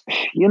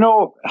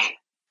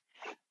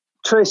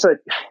 Trace,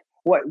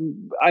 what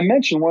I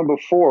mentioned one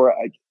before,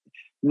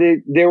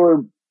 there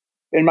were,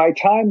 in my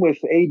time with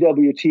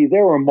AWT,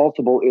 there were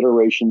multiple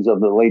iterations of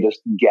the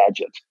latest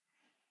gadget.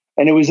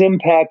 And it was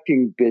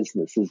impacting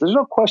businesses. There's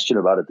no question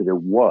about it that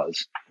it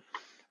was.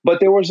 But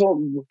there was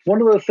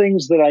one of the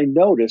things that I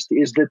noticed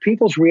is that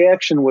people's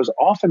reaction was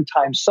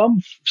oftentimes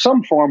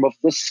some form of,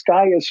 the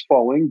sky is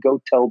falling,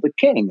 go tell the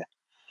king.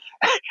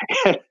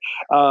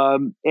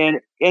 And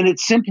it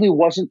simply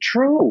wasn't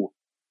true.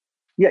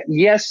 Yeah,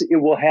 yes,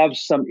 it will have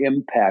some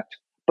impact,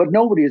 but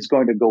nobody is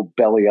going to go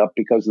belly up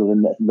because of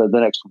the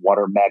next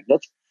water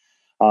magnet.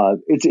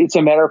 It's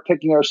a matter of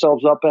picking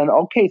ourselves up and,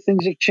 okay,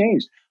 things have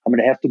changed. I'm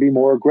going to have to be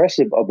more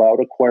aggressive about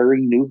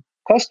acquiring new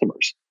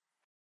customers.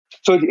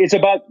 So it's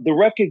about the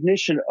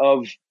recognition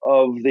of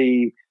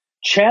the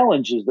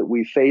challenges that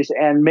we face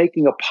and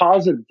making a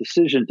positive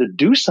decision to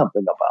do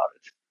something about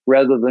it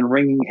rather than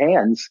wringing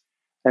hands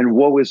and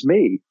woe is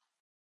me.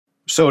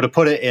 So to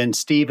put it in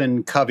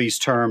Stephen Covey's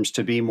terms,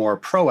 to be more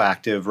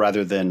proactive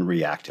rather than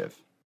reactive.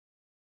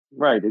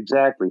 Right,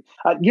 exactly.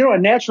 A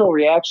natural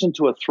reaction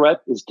to a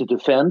threat is to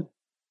defend,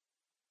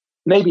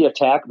 maybe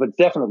attack, but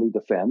definitely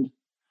defend.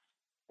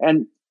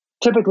 And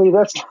typically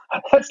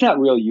that's not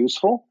real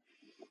useful.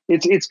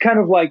 It's kind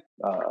of like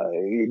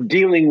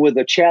dealing with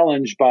a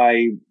challenge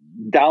by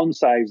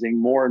downsizing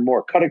more and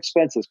more. Cut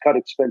expenses, cut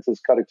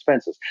expenses, cut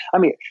expenses. I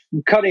mean,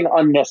 cutting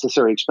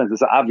unnecessary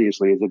expenses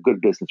obviously is a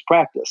good business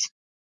practice,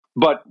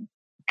 but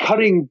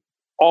cutting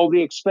all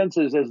the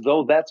expenses as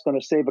though that's going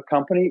to save a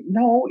company,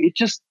 no, it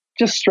just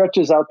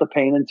stretches out the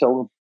pain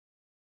until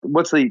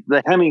what's the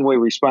Hemingway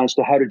response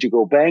to how did you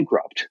go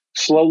bankrupt?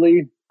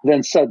 Slowly,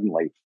 then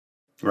suddenly.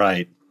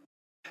 Right.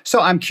 So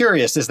I'm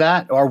curious,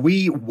 are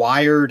we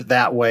wired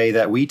that way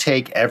that we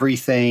take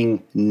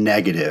everything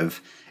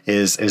negative?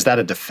 Is that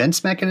a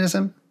defense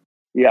mechanism?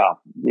 Yeah.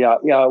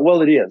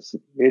 Well, it is.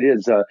 It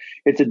is.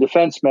 It's a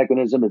defense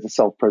mechanism. It's a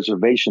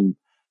self-preservation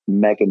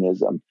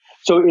mechanism.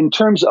 So in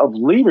terms of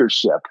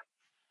leadership,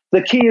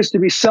 the key is to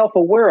be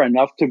self-aware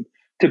enough to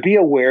be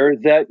aware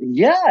that,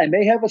 yeah, I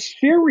may have a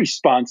fear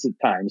response at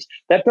times.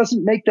 That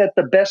doesn't make that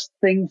the best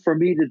thing for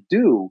me to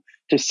do,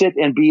 to sit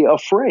and be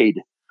afraid,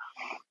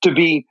 to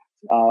be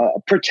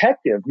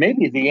protective.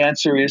 Maybe the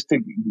answer is to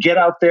get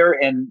out there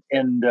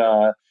and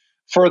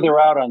further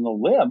out on the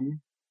limb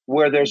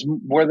where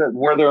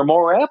there are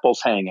more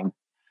apples hanging.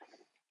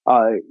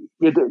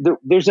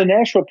 There's a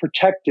natural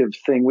protective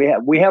thing.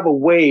 We have a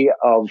way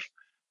of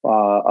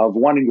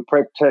wanting to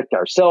protect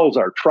ourselves,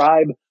 our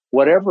tribe,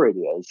 whatever it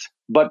is.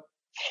 But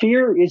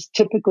fear is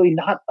typically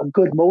not a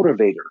good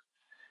motivator.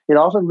 It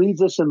often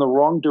leads us in the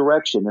wrong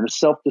direction, in a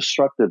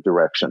self-destructive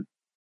direction.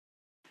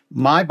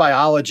 My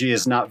biology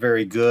is not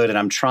very good, and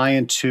I'm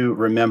trying to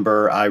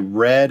remember. I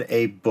read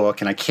a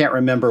book, and I can't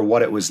remember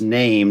what it was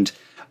named,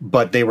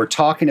 but they were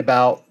talking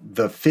about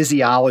the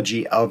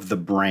physiology of the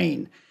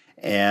brain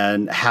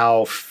and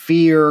how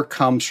fear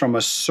comes from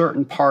a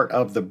certain part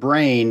of the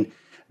brain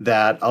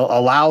that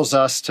allows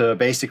us to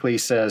basically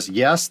says,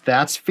 yes,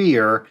 that's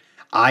fear.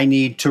 I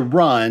need to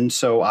run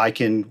so I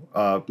can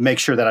make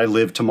sure that I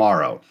live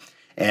tomorrow.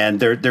 And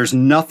there's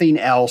nothing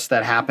else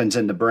that happens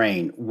in the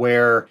brain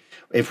where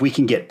if we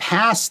can get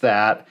past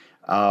that,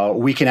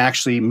 we can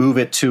actually move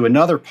it to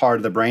another part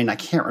of the brain. I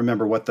can't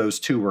remember what those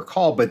two were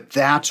called, but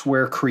that's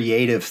where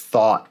creative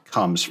thought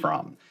comes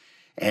from.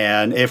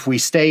 And if we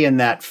stay in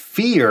that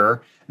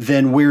fear,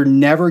 then we're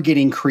never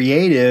getting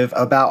creative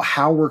about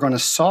how we're going to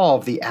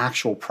solve the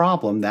actual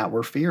problem that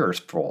we're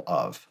fearful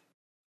of.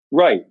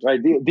 Right.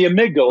 The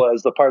amygdala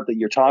is the part that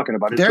you're talking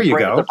about. It's there you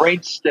go. The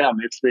brain stem.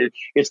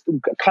 It's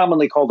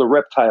commonly called the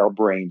reptile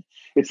brain.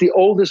 It's the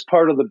oldest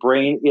part of the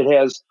brain. It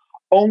has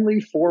only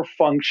 4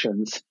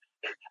 functions,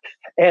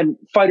 and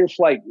fight or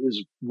flight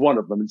is one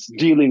of them. It's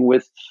dealing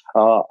with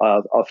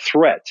a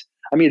threat.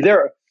 I mean,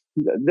 there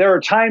are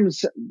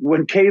times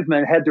when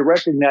cavemen had to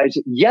recognize,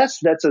 yes,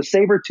 that's a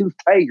saber-toothed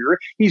tiger.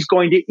 He's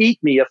going to eat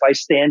me if I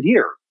stand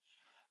here.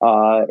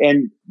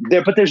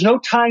 But there's no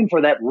time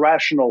for that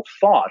rational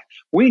thought.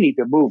 We need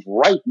to move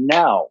right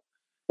now.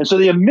 And so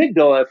the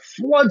amygdala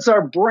floods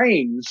our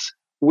brains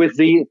with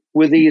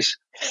these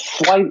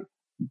flight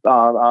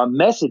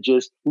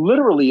messages,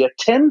 literally at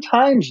 10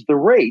 times the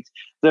rate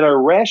that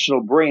our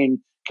rational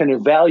brain can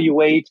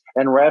evaluate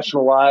and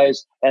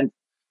rationalize. And,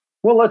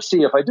 well, let's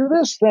see, if I do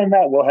this, then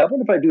that will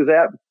happen. If I do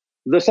that,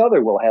 this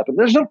other will happen.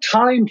 There's no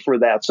time for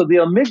that. So the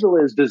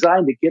amygdala is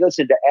designed to get us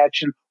into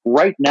action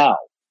right now.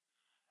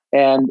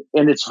 And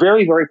it's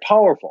very, very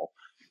powerful.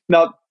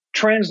 Now,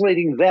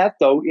 translating that,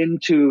 though,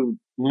 into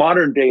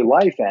modern day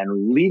life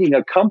and leading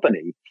a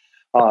company,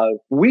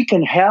 we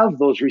can have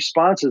those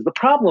responses. The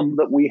problem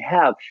that we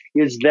have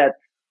is that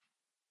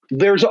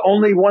there's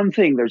only one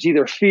thing. There's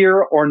either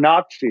fear or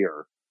not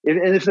fear.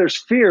 And if there's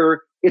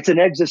fear, it's an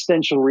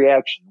existential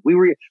reaction.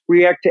 We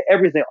react to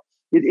everything.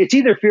 It's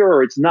either fear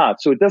or it's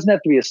not. So it doesn't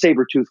have to be a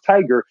saber-toothed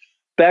tiger.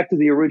 Back to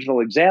the original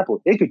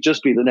example, it could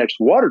just be the next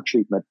water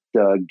treatment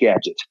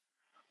gadget.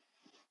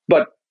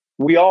 But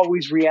we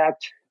always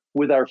react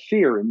with our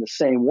fear in the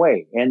same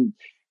way. And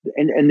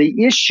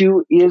the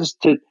issue is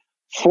to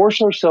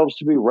force ourselves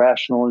to be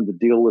rational and to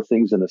deal with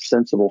things in a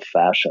sensible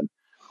fashion.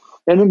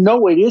 And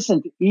no, it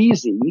isn't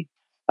easy.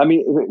 I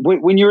mean,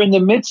 when you're in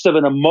the midst of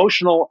an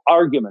emotional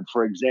argument,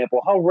 for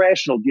example, how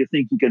rational do you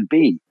think you can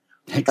be?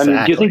 Exactly. I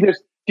mean, do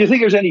you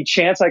think there's any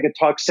chance I could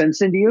talk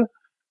sense into you?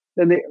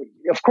 And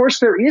of course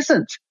there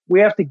isn't.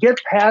 We have to get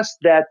past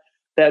that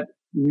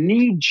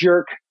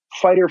knee-jerk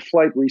fight or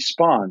flight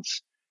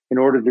response in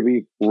order to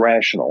be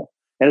rational.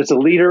 And as a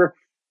leader,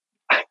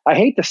 I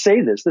hate to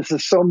say this, this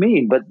is so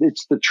mean, but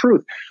it's the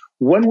truth.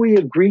 When we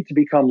agree to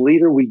become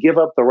leader, we give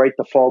up the right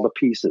to fall to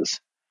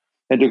pieces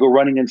and to go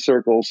running in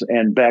circles.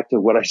 And back to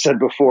what I said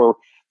before,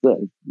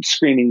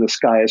 screaming, the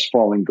sky is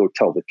falling, go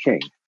tell the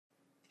king.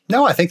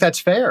 No, I think that's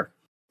fair.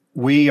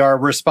 We are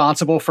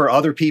responsible for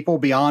other people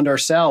beyond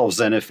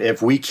ourselves. And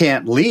if we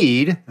can't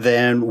lead,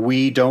 then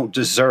we don't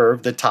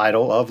deserve the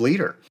title of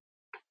leader.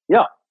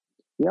 Yeah.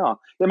 Yeah.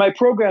 In my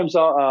programs,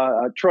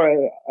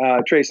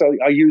 Trace,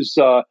 I use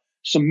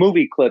some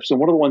movie clips. And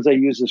one of the ones I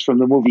use is from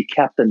the movie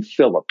Captain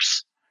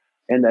Phillips.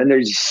 And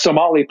there's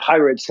Somali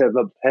pirates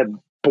have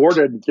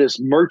boarded this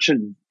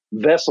merchant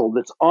vessel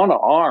that's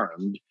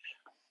unarmed.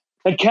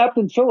 And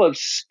Captain Phillips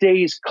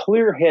stays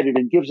clear-headed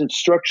and gives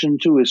instruction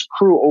to his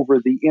crew over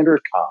the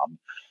intercom.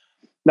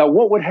 Now,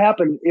 what would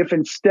happen if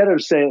instead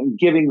of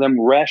giving them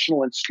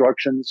rational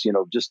instructions,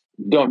 just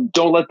don't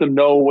let them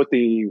know what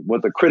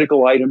the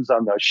critical items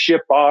on the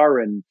ship are,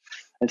 and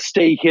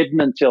stay hidden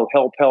until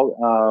help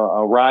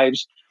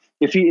arrives.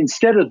 If he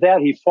instead of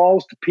that, he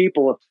falls to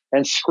people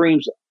and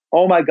screams,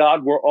 "Oh my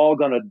God, we're all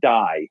going to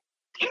die."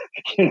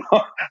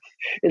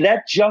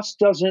 That just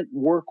doesn't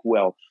work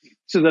well.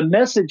 So the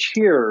message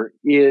here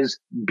is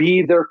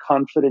be their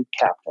confident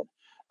captain.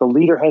 The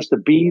leader has to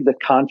be the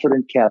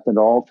confident captain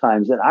at all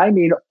times. And I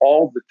mean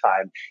all the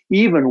time,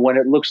 even when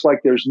it looks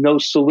like there's no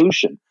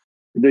solution.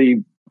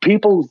 The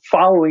people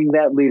following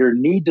that leader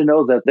need to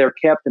know that their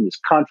captain is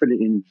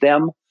confident in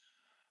them.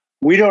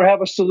 We don't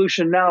have a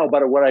solution now,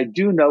 but what I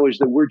do know is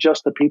that we're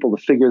just the people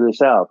to figure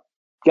this out.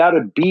 Got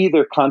to be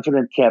their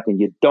confident captain.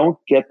 You don't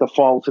get to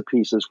fall to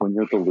pieces when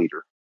you're the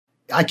leader.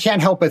 I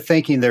can't help but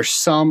thinking there's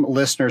some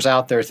listeners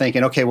out there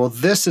thinking, okay, well,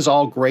 this is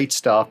all great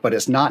stuff, but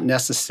it's not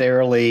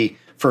necessarily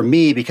for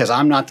me because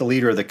I'm not the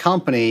leader of the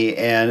company.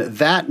 And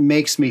that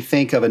makes me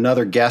think of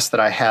another guest that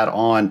I had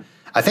on.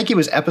 I think it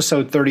was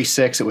episode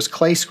 36. It was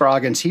Clay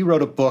Scroggins. He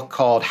wrote a book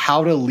called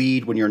How to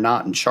Lead When You're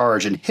Not in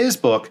Charge. And his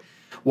book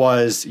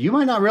was, you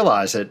might not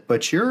realize it,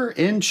 but you're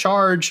in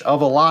charge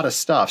of a lot of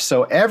stuff.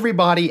 So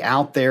everybody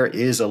out there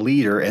is a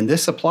leader, and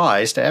this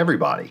applies to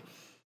everybody.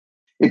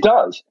 It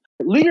does.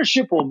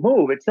 Leadership will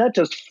move. It's not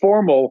just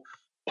formal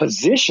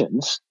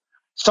positions.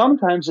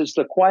 Sometimes it's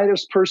the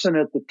quietest person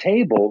at the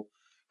table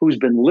who's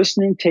been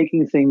listening,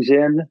 taking things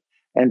in,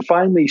 and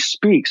finally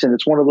speaks. And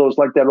it's one of those,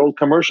 like that old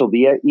commercial,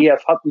 the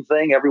E.F. Hutton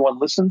thing, everyone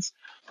listens.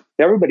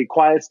 Everybody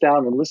quiets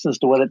down and listens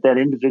to what that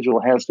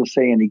individual has to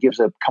say, and he gives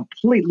a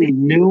completely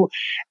new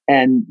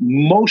and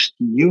most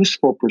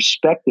useful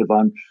perspective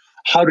on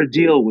how to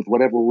deal with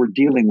whatever we're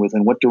dealing with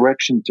and what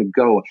direction to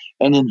go.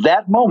 And in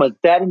that moment,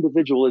 that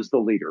individual is the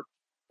leader.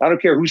 I don't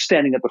care who's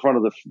standing at the front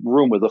of the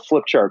room with a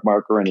flip chart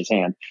marker in his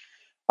hand.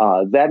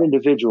 That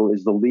individual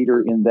is the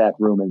leader in that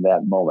room in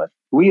that moment.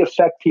 We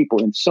affect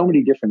people in so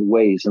many different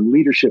ways, and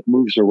leadership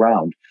moves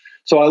around.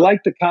 So I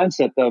like the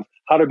concept of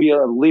how to be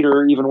a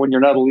leader even when you're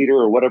not a leader,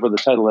 or whatever the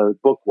title of the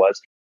book was.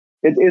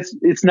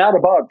 It's not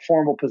about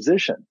formal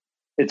position.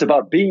 It's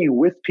about being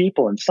with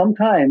people. And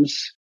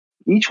sometimes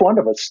each one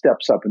of us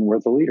steps up and we're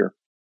the leader.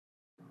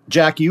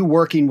 Jack, you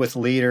working with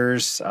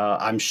leaders,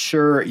 I'm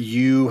sure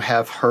you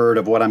have heard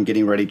of what I'm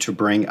getting ready to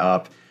bring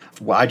up.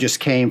 I just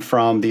came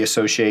from the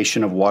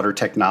Association of Water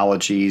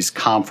Technologies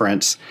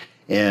conference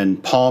in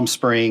Palm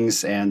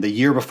Springs, and the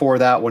year before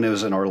that, when it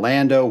was in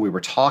Orlando, we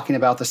were talking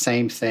about the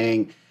same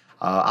thing.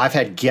 I've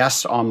had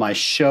guests on my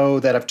show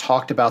that have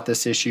talked about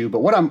this issue, but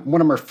what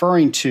I'm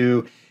referring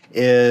to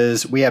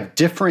is we have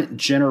different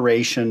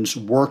generations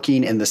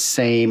working in the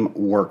same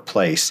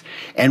workplace,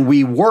 and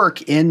we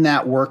work in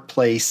that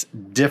workplace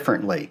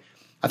differently.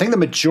 I think the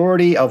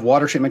majority of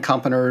water treatment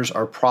companies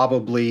are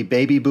probably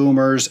baby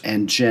boomers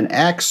and Gen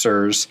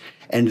Xers,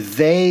 and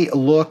they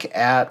look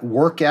at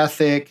work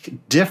ethic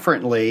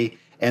differently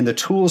and the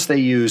tools they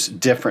use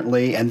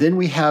differently. And then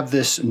we have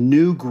this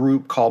new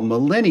group called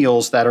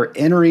millennials that are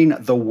entering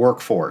the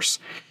workforce.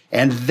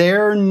 And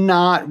they're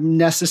not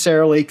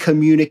necessarily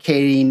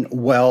communicating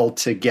well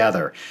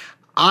together.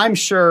 I'm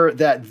sure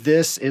that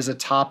this is a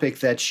topic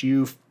that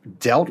you've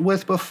dealt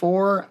with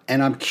before,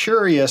 and I'm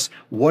curious,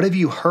 what have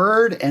you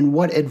heard and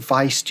what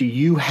advice do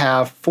you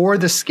have for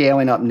the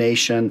Scaling Up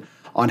Nation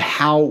on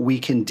how we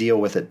can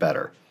deal with it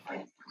better?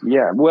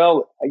 Yeah,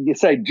 well,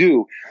 yes, I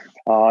do.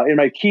 In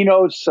my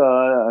keynotes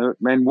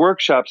and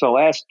workshops, I'll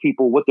ask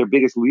people what their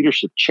biggest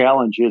leadership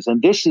challenge is.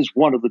 And this is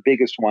one of the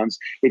biggest ones.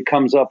 It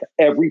comes up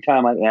every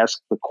time I ask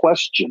the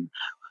question.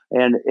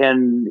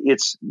 And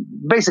it's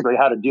basically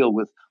how to deal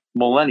with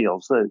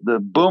millennials. The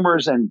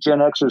boomers and Gen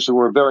Xers, who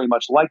are very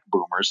much like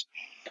boomers,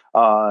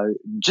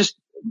 just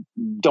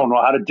don't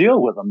know how to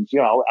deal with them.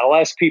 I'll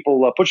ask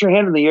people, put your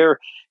hand in the air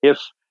if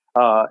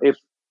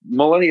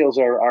millennials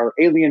are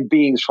alien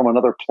beings from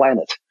another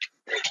planet.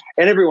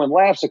 And everyone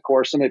laughs, of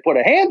course, and they put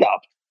a hand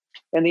up.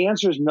 And the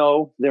answer is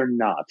no, they're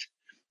not.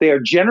 They are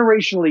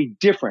generationally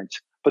different,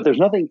 but there's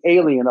nothing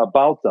alien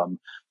about them.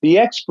 The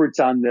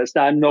experts on this,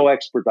 now I'm no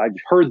expert, but I've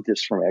heard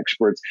this from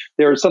experts.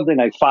 There are something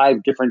like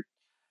 5 different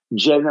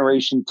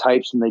generation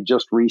types, and they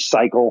just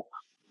recycle.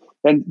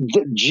 And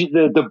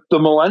the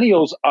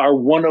millennials are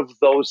one of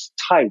those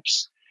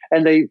types.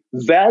 And they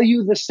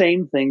value the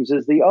same things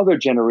as the other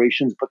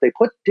generations, but they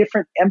put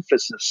different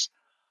emphasis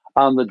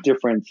on the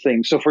different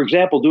things. So, for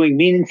example, doing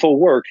meaningful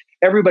work,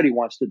 everybody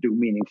wants to do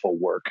meaningful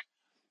work.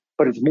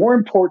 But it's more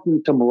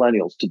important to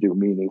millennials to do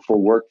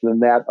meaningful work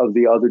than that of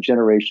the other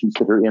generations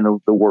that are in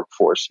the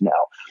workforce now.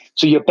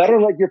 So you better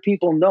let your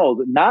people know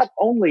that not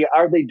only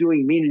are they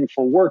doing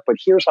meaningful work, but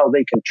here's how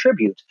they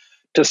contribute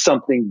to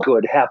something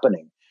good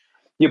happening.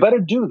 You better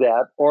do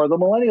that, or the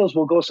millennials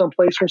will go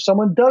someplace where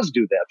someone does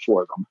do that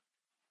for them.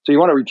 So you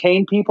want to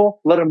retain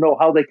people? Let them know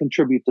how they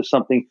contribute to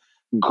something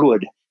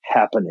good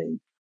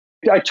happening.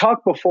 I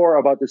talked before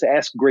about this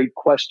ask great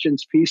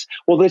questions piece.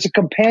 Well, there's a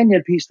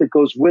companion piece that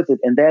goes with it,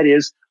 and that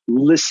is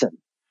listen.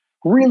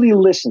 Really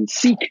listen.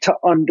 Seek to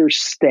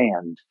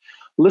understand.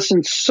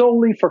 Listen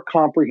solely for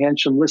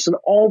comprehension. Listen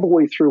all the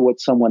way through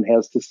what someone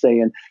has to say.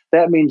 And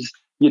that means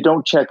you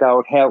don't check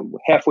out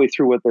halfway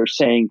through what they're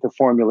saying to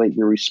formulate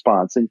your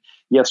response. And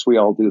yes, we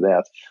all do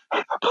that.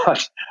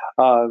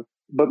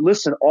 But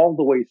listen all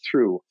the way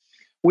through.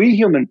 We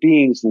human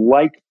beings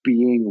like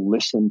being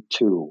listened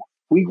to.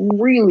 We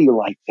really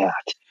like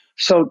that.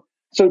 So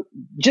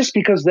just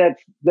because that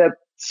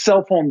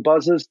cell phone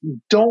buzzes,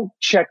 don't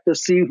check to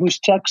see who's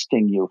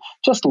texting you.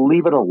 Just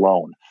leave it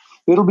alone.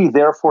 It'll be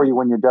there for you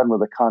when you're done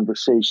with a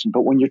conversation.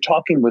 But when you're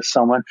talking with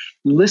someone,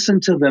 listen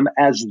to them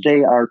as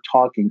they are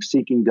talking,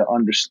 seeking to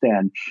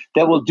understand.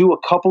 That will do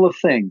a couple of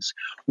things.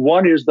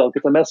 One is they'll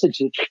get the message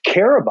that you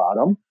care about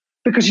them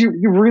because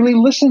you're really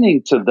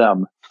listening to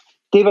them.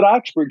 David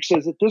Oxford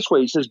says it this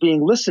way. He says,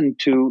 being listened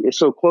to is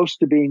so close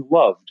to being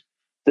loved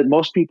that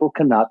most people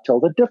cannot tell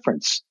the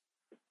difference.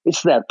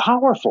 It's that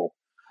powerful.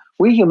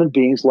 We human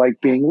beings like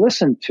being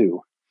listened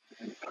to.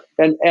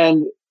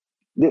 And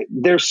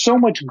there's so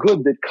much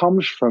good that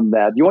comes from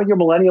that. You want your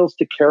millennials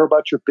to care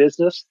about your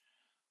business?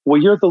 Well,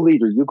 you're the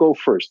leader. You go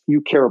first. You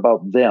care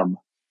about them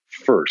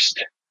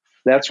first.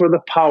 That's where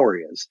the power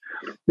is.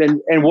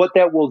 And what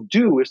that will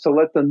do is to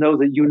let them know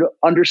that you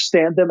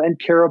understand them and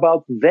care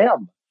about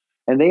them.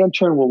 And they, in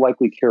turn, will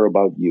likely care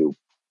about you.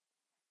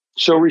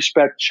 Show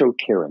respect, show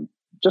caring.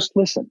 Just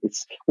listen.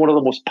 It's one of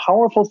the most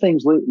powerful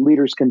things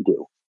leaders can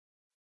do.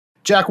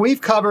 Jack,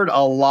 we've covered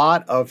a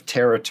lot of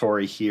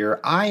territory here.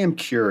 I am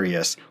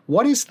curious,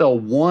 what is the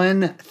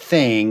one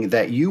thing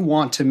that you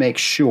want to make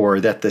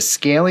sure that the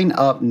Scaling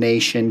Up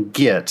Nation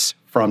gets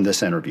from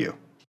this interview?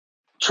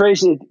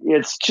 Tracy,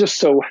 it's just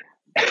so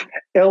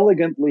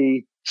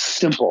elegantly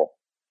simple.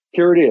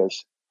 Here it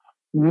is.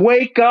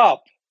 Wake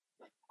up.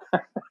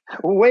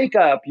 Wake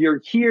up.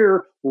 You're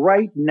here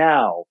right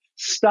now.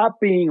 Stop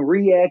being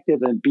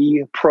reactive and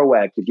be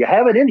proactive. You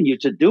have it in you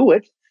to do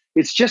it.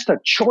 It's just a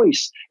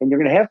choice, and you're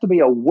going to have to be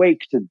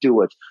awake to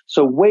do it.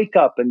 So wake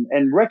up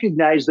and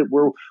recognize that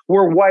we're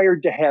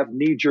wired to have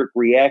knee-jerk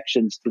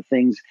reactions to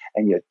things,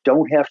 and you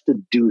don't have to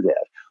do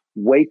that.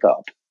 Wake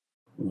up.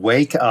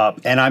 Wake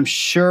up. And I'm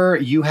sure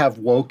you have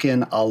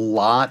woken a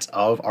lot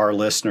of our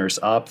listeners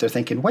up. They're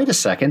thinking, wait a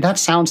second, that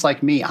sounds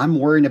like me. I'm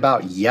worrying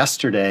about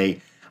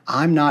yesterday.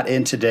 I'm not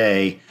in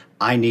today.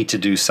 I need to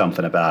do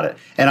something about it.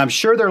 And I'm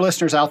sure there are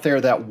listeners out there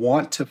that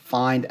want to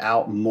find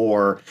out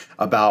more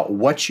about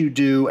what you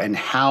do and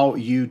how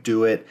you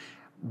do it.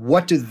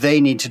 What do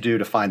they need to do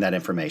to find that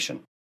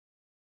information?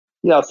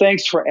 Yeah,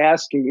 thanks for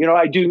asking.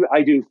 I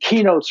do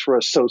keynotes for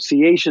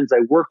associations. I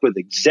work with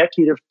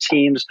executive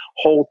teams,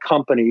 whole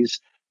companies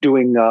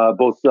doing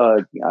both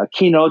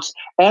keynotes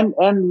and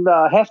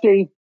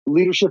half-day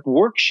leadership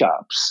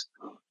workshops.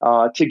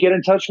 To get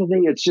in touch with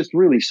me, it's just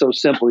really so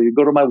simple. You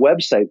go to my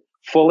website,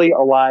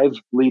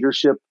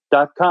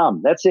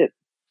 fullyaliveleadership.com. That's it.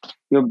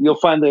 You'll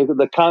find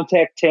the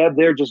contact tab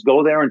there. Just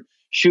go there and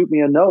shoot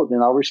me a note,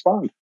 and I'll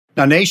respond.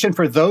 Now, Nation,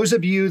 for those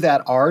of you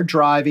that are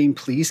driving,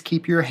 please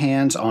keep your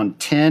hands on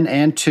 10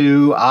 and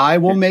 2. I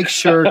will make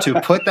sure to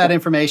put that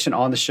information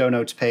on the show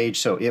notes page,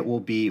 so it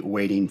will be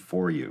waiting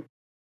for you.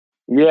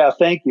 Yeah,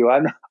 thank you.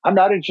 I'm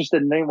not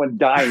interested in anyone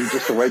dying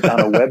just to write down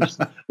a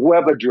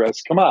web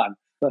address. Come on.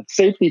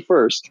 Safety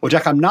first. Well,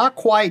 Jack, I'm not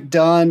quite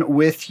done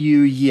with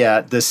you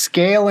yet. The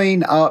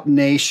Scaling Up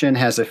Nation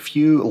has a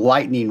few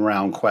lightning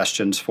round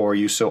questions for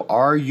you. So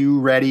are you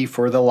ready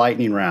for the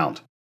lightning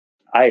round?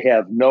 I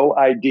have no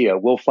idea.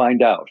 We'll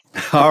find out.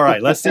 All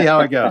right, let's see how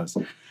it goes.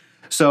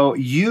 So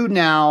you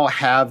now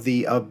have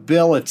the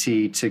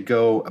ability to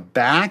go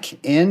back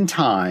in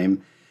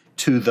time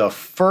to the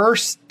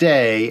first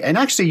day. And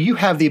actually, you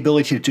have the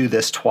ability to do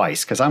this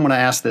twice because I'm going to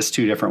ask this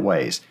two different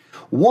ways.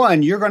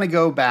 One, you're going to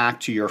go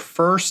back to your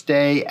first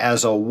day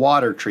as a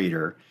water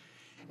treater,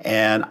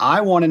 and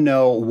I want to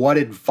know what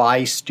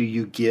advice do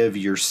you give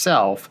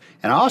yourself,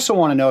 and I also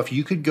want to know if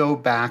you could go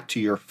back to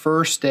your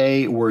first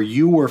day where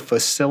you were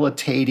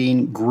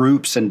facilitating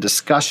groups and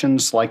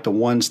discussions like the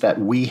ones that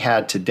we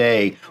had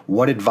today,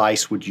 what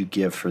advice would you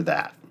give for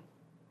that?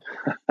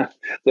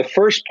 The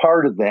first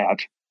part of that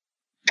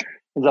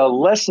is a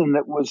lesson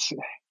that was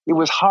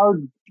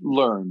hard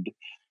learned.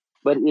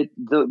 But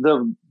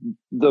the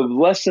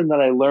lesson that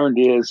I learned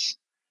is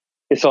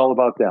it's all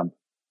about them.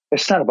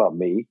 It's not about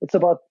me. It's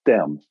about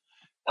them.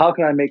 How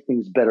can I make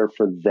things better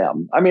for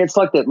them? I mean, it's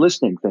like that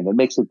listening thing. It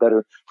makes it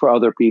better for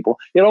other people.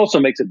 It also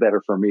makes it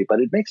better for me, but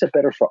it makes it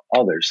better for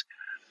others.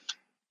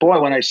 Boy,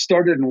 when I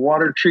started in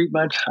water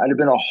treatment, I'd have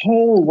been a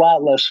whole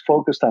lot less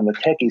focused on the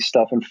techie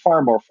stuff and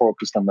far more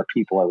focused on the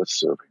people I was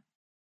serving.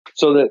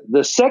 So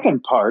the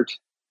second part,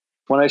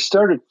 when I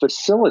started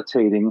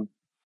facilitating,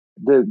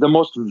 the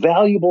most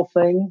valuable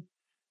thing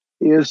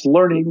is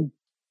learning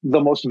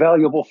the most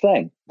valuable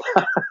thing.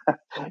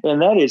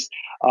 And that is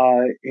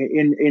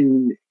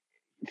in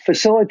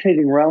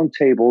facilitating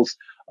roundtables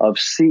of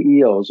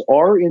CEOs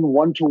or in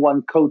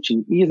one-to-one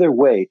coaching. Either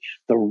way,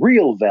 the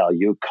real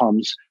value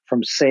comes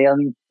from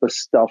saying the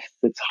stuff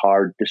that's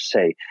hard to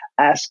say,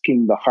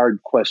 asking the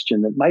hard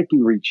question that might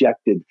be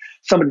rejected.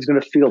 Somebody's going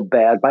to feel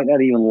bad, might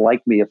not even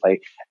like me if I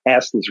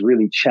ask this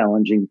really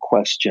challenging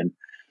question.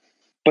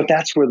 But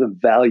that's where the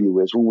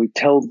value is, when we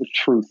tell the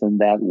truth in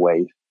that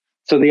way.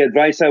 So the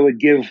advice I would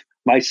give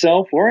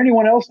myself or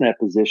anyone else in that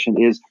position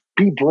is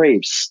be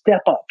brave,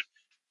 step up.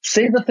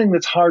 Say the thing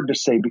that's hard to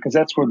say, because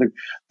that's where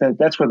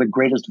the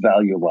greatest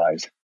value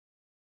lies.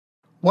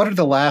 What are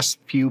the last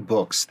few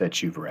books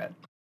that you've read?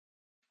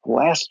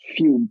 Last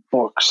few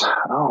books.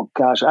 Oh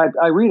gosh,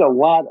 I read a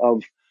lot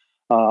of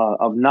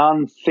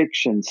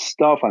nonfiction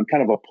stuff. I'm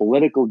kind of a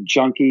political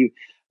junkie,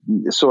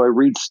 so I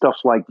read stuff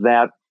like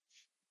that,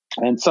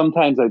 and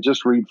sometimes I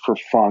just read for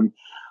fun.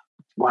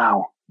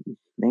 Wow,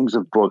 names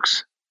of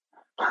books.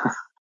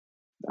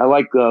 I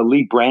like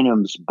Lee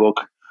Branham's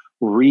book,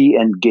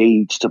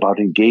 Re-Engaged, about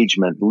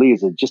engagement. Lee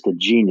is just a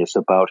genius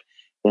about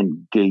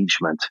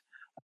engagement.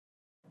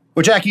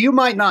 Well, Jack, you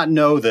might not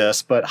know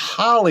this, but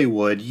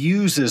Hollywood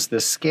uses the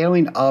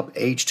Scaling Up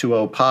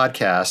H2O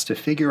podcast to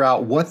figure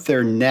out what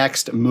their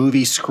next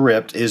movie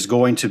script is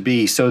going to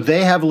be. So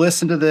they have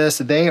listened to this.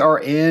 They are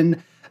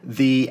in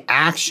the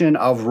action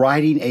of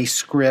writing a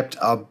script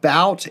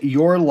about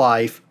your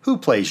life. Who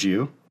plays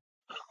you?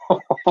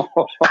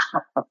 Oh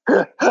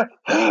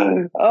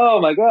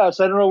my gosh,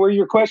 I don't know where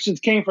your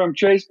questions came from,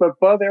 Trace, but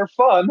they're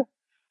fun.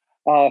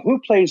 Who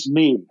plays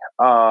me?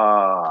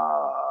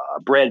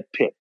 Brad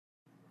Pitt.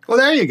 Well,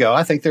 there you go.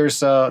 I think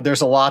there's a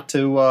lot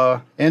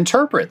to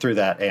interpret through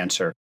that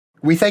answer.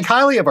 We think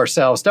highly of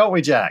ourselves, don't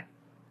we, Jack?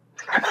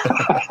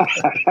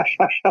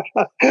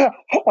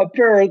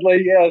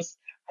 Apparently, yes.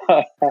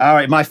 All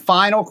right, my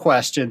final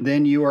question,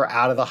 then you are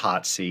out of the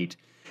hot seat.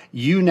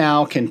 You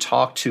now can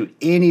talk to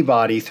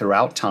anybody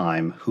throughout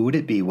time. Who would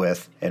it be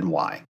with and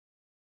why?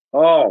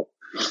 Oh,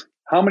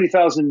 how many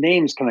thousand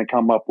names can I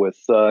come up with?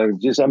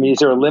 Is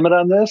there a limit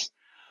on this?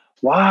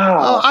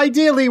 Wow.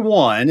 Ideally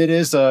one. It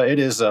is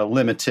a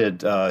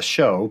limited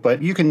show,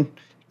 but you can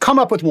come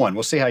up with one.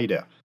 We'll see how you do.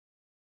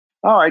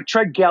 All right,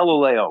 try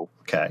Galileo.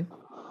 Okay.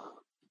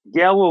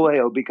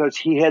 Galileo, because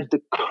he had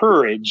the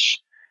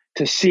courage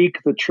to seek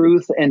the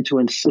truth and to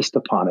insist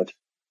upon it.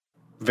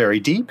 Very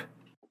deep.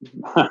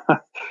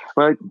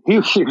 Right? He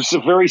was a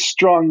very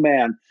strong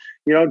man.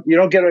 You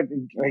don't get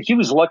he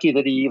was lucky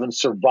that he even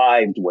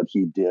survived what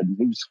he did.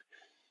 It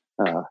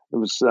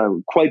was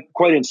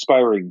quite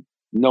inspiring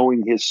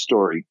knowing his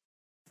story.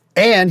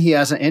 And he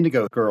has an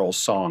Indigo Girls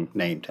song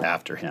named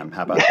after him.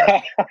 How about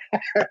that?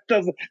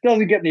 doesn't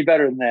get any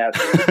better than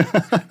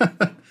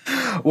that.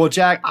 Well,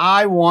 Jack,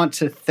 I want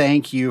to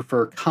thank you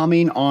for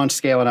coming on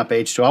Scaling Up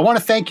H2. I want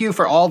to thank you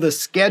for all the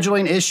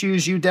scheduling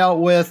issues you dealt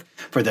with,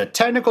 for the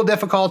technical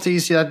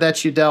difficulties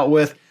that you dealt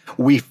with.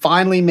 We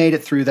finally made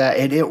it through that,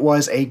 and it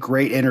was a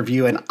great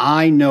interview. And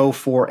I know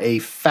for a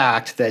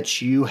fact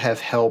that you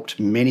have helped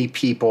many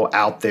people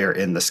out there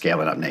in the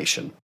Scaling Up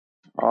Nation.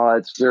 Oh,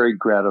 it's very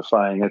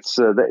gratifying. It's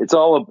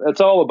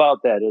all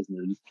about that,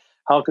 isn't it?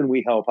 How can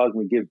we help? How can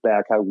we give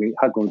back? How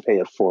can we pay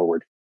it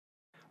forward?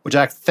 Well,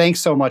 Jack,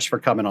 thanks so much for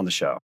coming on the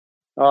show.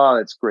 Oh,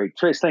 that's great.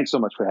 Trace, thanks so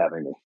much for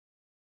having me.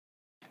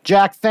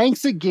 Jack,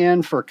 thanks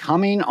again for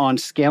coming on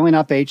Scaling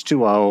Up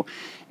H2O.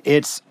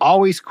 It's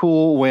always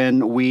cool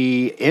when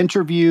we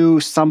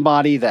interview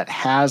somebody that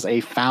has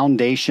a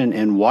foundation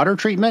in water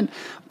treatment,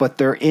 but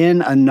they're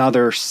in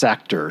another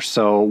sector.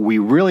 So we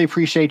really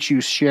appreciate you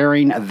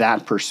sharing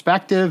that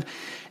perspective.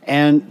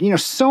 And,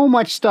 so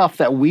much stuff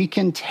that we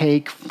can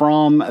take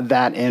from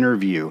that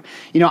interview.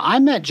 I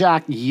met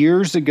Jack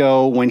years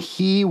ago when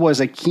he was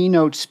a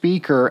keynote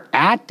speaker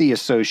at the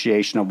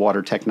Association of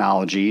Water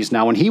Technologies.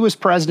 Now, when he was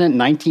president in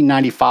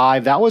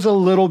 1995, that was a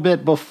little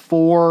bit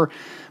before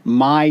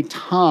my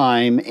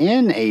time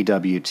in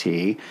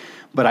AWT.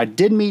 But I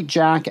did meet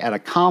Jack at a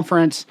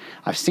conference.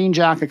 I've seen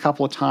Jack a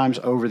couple of times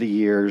over the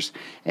years,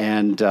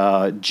 and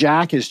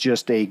Jack is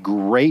just a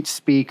great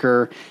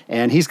speaker,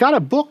 and he's got a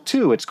book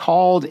too. It's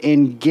called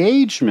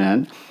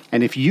Engagement,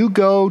 and if you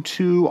go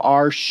to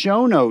our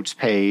show notes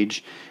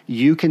page,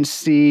 you can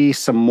see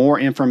some more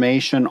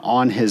information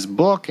on his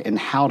book and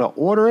how to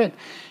order it.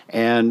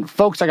 And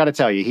folks, I got to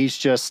tell you, he's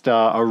just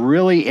a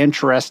really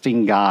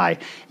interesting guy.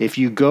 If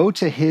you go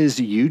to his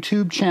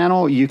YouTube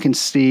channel, you can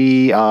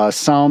see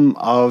some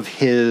of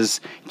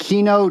his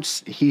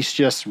keynotes. He's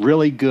just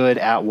really good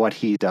at what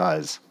he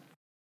does.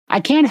 I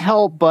can't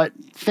help but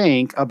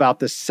think about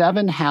the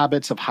 7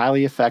 habits of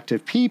highly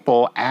effective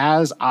people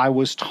as I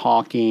was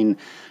talking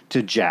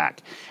to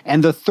Jack.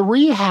 And the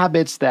 3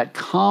 habits that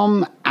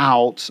come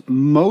out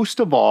most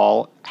of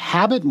all,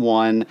 habit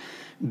 1,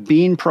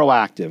 being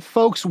proactive.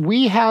 Folks,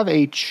 we have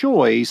a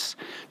choice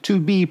to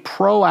be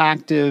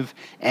proactive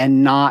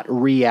and not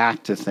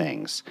react to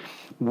things.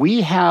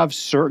 We have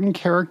certain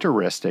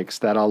characteristics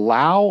that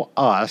allow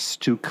us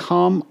to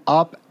come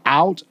up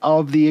out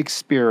of the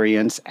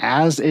experience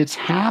as it's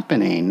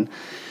happening,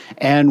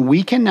 and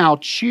we can now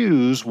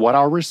choose what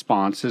our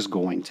response is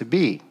going to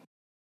be.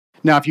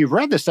 Now, if you've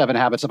read the 7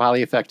 Habits of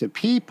Highly Effective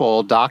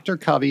People, Dr.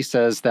 Covey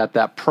says that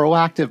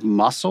proactive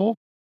muscle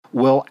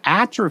will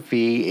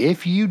atrophy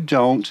if you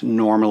don't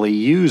normally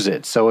use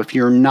it. So if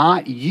you're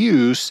not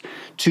used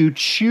to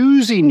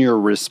choosing your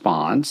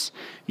response,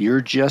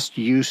 you're just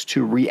used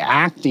to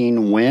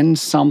reacting when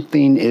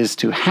something is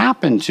to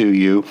happen to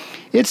you,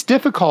 it's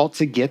difficult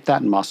to get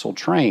that muscle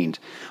trained.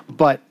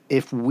 But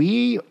if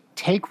we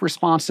take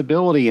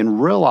responsibility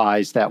and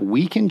realize that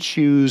we can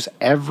choose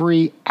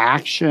every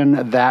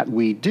action that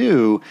we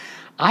do,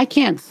 I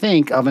can't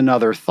think of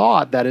another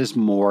thought that is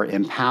more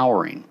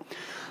empowering.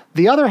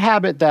 The other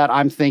habit that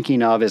I'm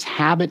thinking of is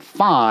habit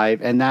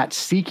 5, and that's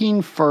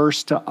seeking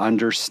first to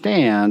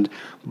understand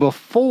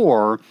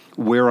before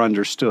we're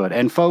understood.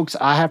 And folks,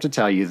 I have to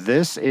tell you,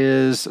 this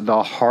is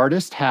the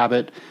hardest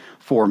habit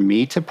for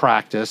me to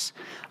practice.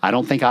 I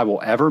don't think I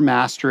will ever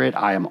master it.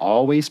 I am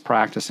always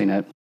practicing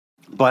it.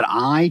 But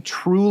I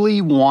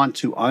truly want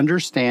to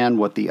understand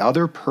what the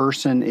other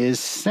person is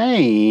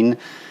saying,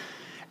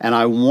 and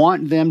I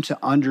want them to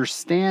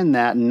understand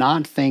that,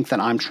 not think that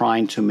I'm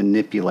trying to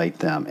manipulate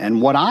them.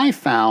 And what I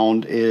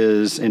found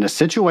is in a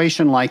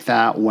situation like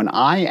that, when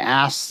I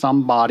ask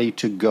somebody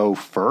to go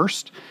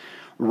first,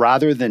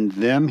 rather than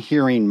them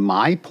hearing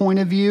my point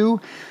of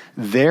view,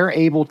 they're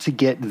able to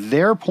get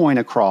their point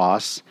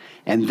across.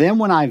 And then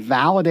when I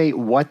validate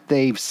what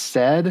they've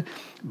said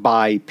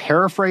by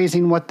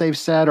paraphrasing what they've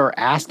said or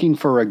asking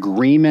for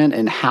agreement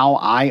in how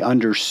I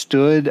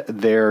understood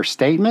their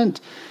statement,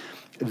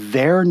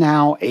 they're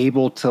now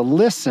able to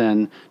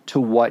listen to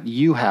what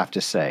you have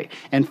to say.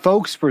 And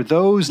folks, for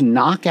those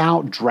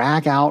knockout,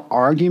 drag out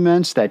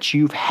arguments that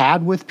you've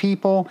had with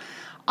people,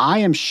 I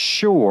am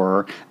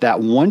sure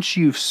that once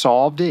you've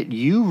solved it,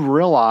 you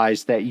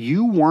realize that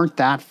you weren't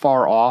that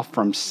far off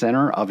from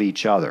center of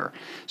each other.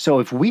 So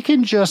if we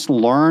can just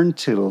learn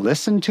to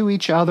listen to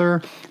each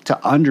other,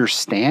 to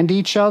understand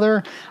each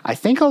other, I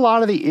think a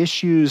lot of the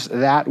issues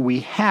that we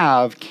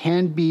have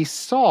can be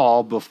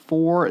solved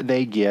before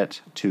they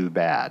get too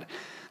bad.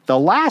 The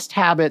last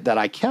habit that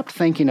I kept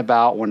thinking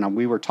about when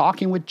we were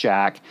talking with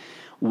Jack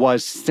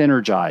was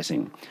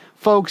synergizing.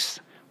 Folks,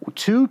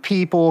 2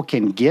 people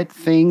can get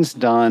things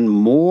done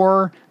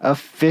more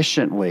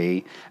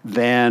efficiently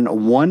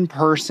than one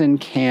person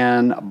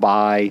can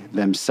by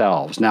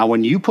themselves. Now,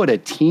 when you put a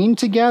team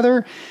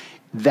together,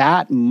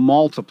 that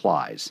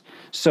multiplies.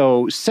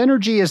 So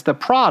synergy is the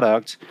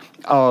product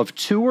of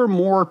 2 or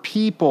more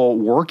people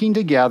working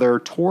together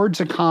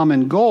towards a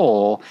common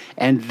goal,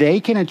 and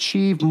they can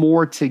achieve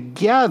more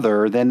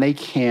together than they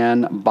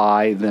can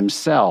by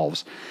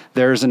themselves.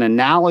 There's an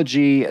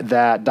analogy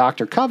that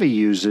Dr. Covey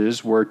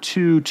uses where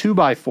 2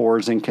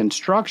 2x4s in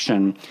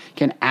construction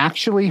can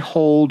actually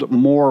hold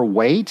more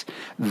weight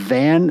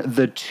than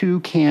the 2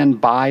 can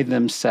by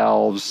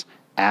themselves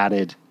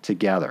added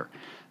together.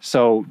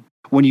 So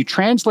when you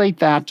translate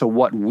that to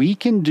what we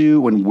can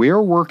do when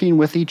we're working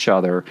with each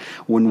other,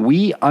 when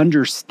we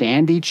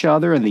understand each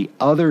other and the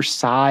other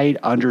side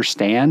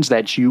understands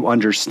that you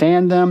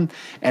understand them,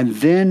 and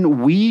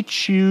then we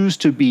choose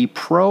to be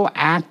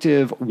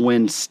proactive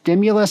when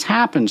stimulus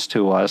happens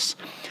to us,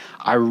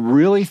 I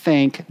really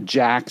think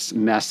Jack's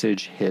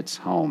message hits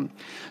home.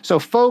 So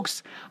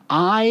folks,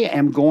 I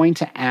am going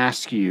to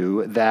ask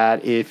you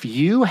that if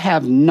you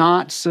have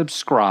not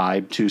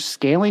subscribed to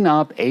Scaling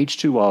Up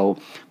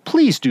H2O,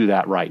 please do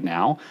that right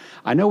now.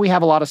 I know we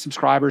have a lot of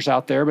subscribers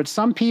out there, but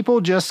some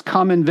people just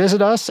come and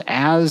visit us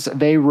as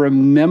they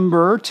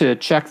remember to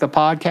check the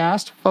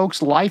podcast.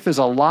 Folks, life is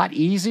a lot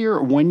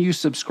easier when you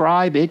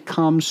subscribe. It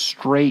comes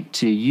straight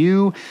to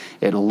you.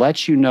 It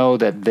lets you know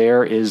that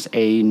there is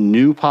a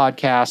new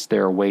podcast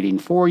there waiting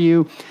for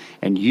you,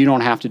 and you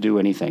don't have to do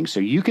anything.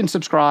 So you can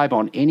subscribe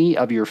on any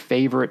of your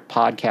favorite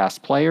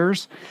podcast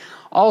players.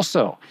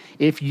 Also,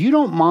 if you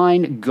don't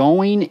mind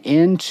going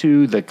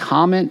into the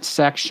comment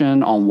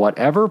section on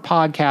whatever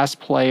podcast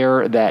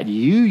player that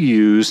you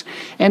use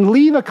and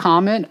leave a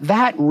comment,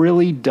 that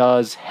really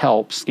does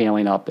help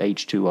Scaling Up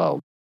H2O.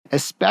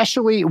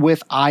 Especially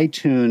with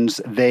iTunes,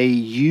 they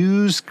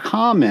use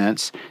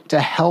comments to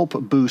help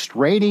boost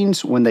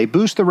ratings. When they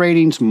boost the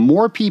ratings,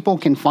 more people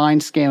can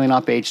find Scaling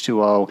Up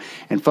H2O.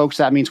 And folks,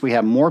 that means we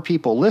have more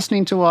people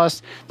listening to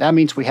us. That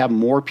means we have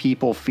more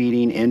people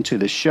feeding into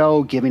the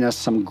show, giving us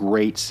some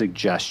great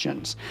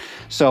suggestions.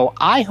 So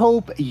I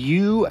hope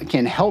you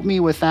can help me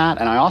with that.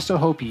 And I also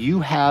hope you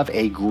have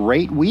a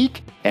great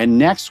week. And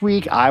next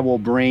week, I will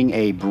bring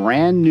a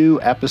brand new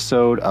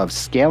episode of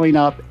Scaling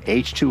Up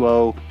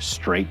H2O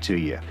straight to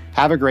you.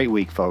 Have a great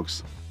week,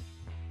 folks.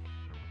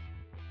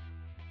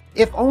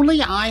 If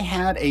only I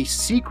had a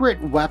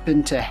secret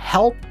weapon to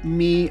help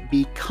me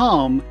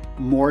become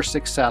more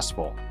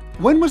successful.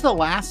 When was the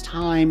last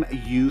time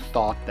you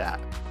thought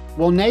that?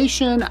 Well,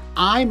 nation,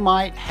 I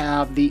might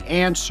have the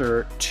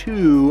answer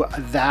to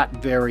that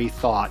very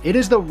thought. It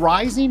is the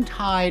Rising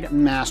Tide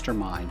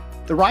Mastermind.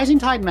 The Rising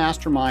Tide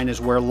Mastermind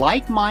is where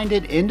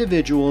like-minded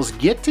individuals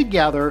get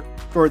together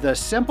for the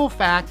simple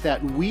fact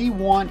that we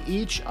want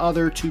each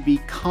other to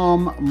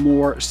become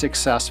more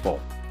successful.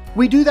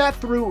 We do that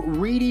through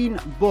reading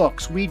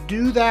books. We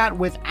do that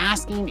with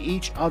asking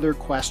each other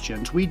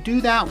questions. We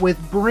do that with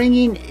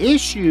bringing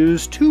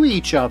issues to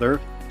each other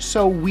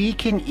so we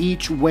can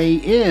each weigh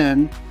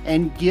in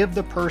and give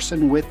the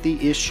person with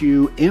the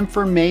issue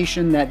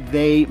information that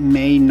they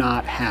may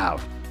not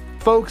have.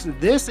 Folks,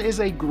 this is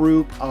a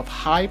group of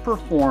high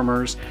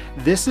performers.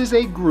 This is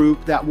a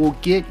group that will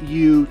get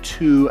you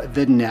to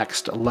the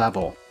next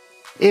level.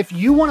 If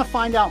you want to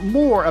find out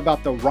more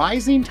about the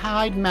Rising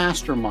Tide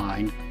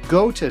Mastermind,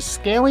 go to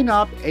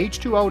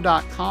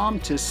scalinguph2o.com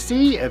to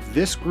see if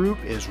this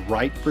group is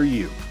right for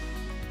you.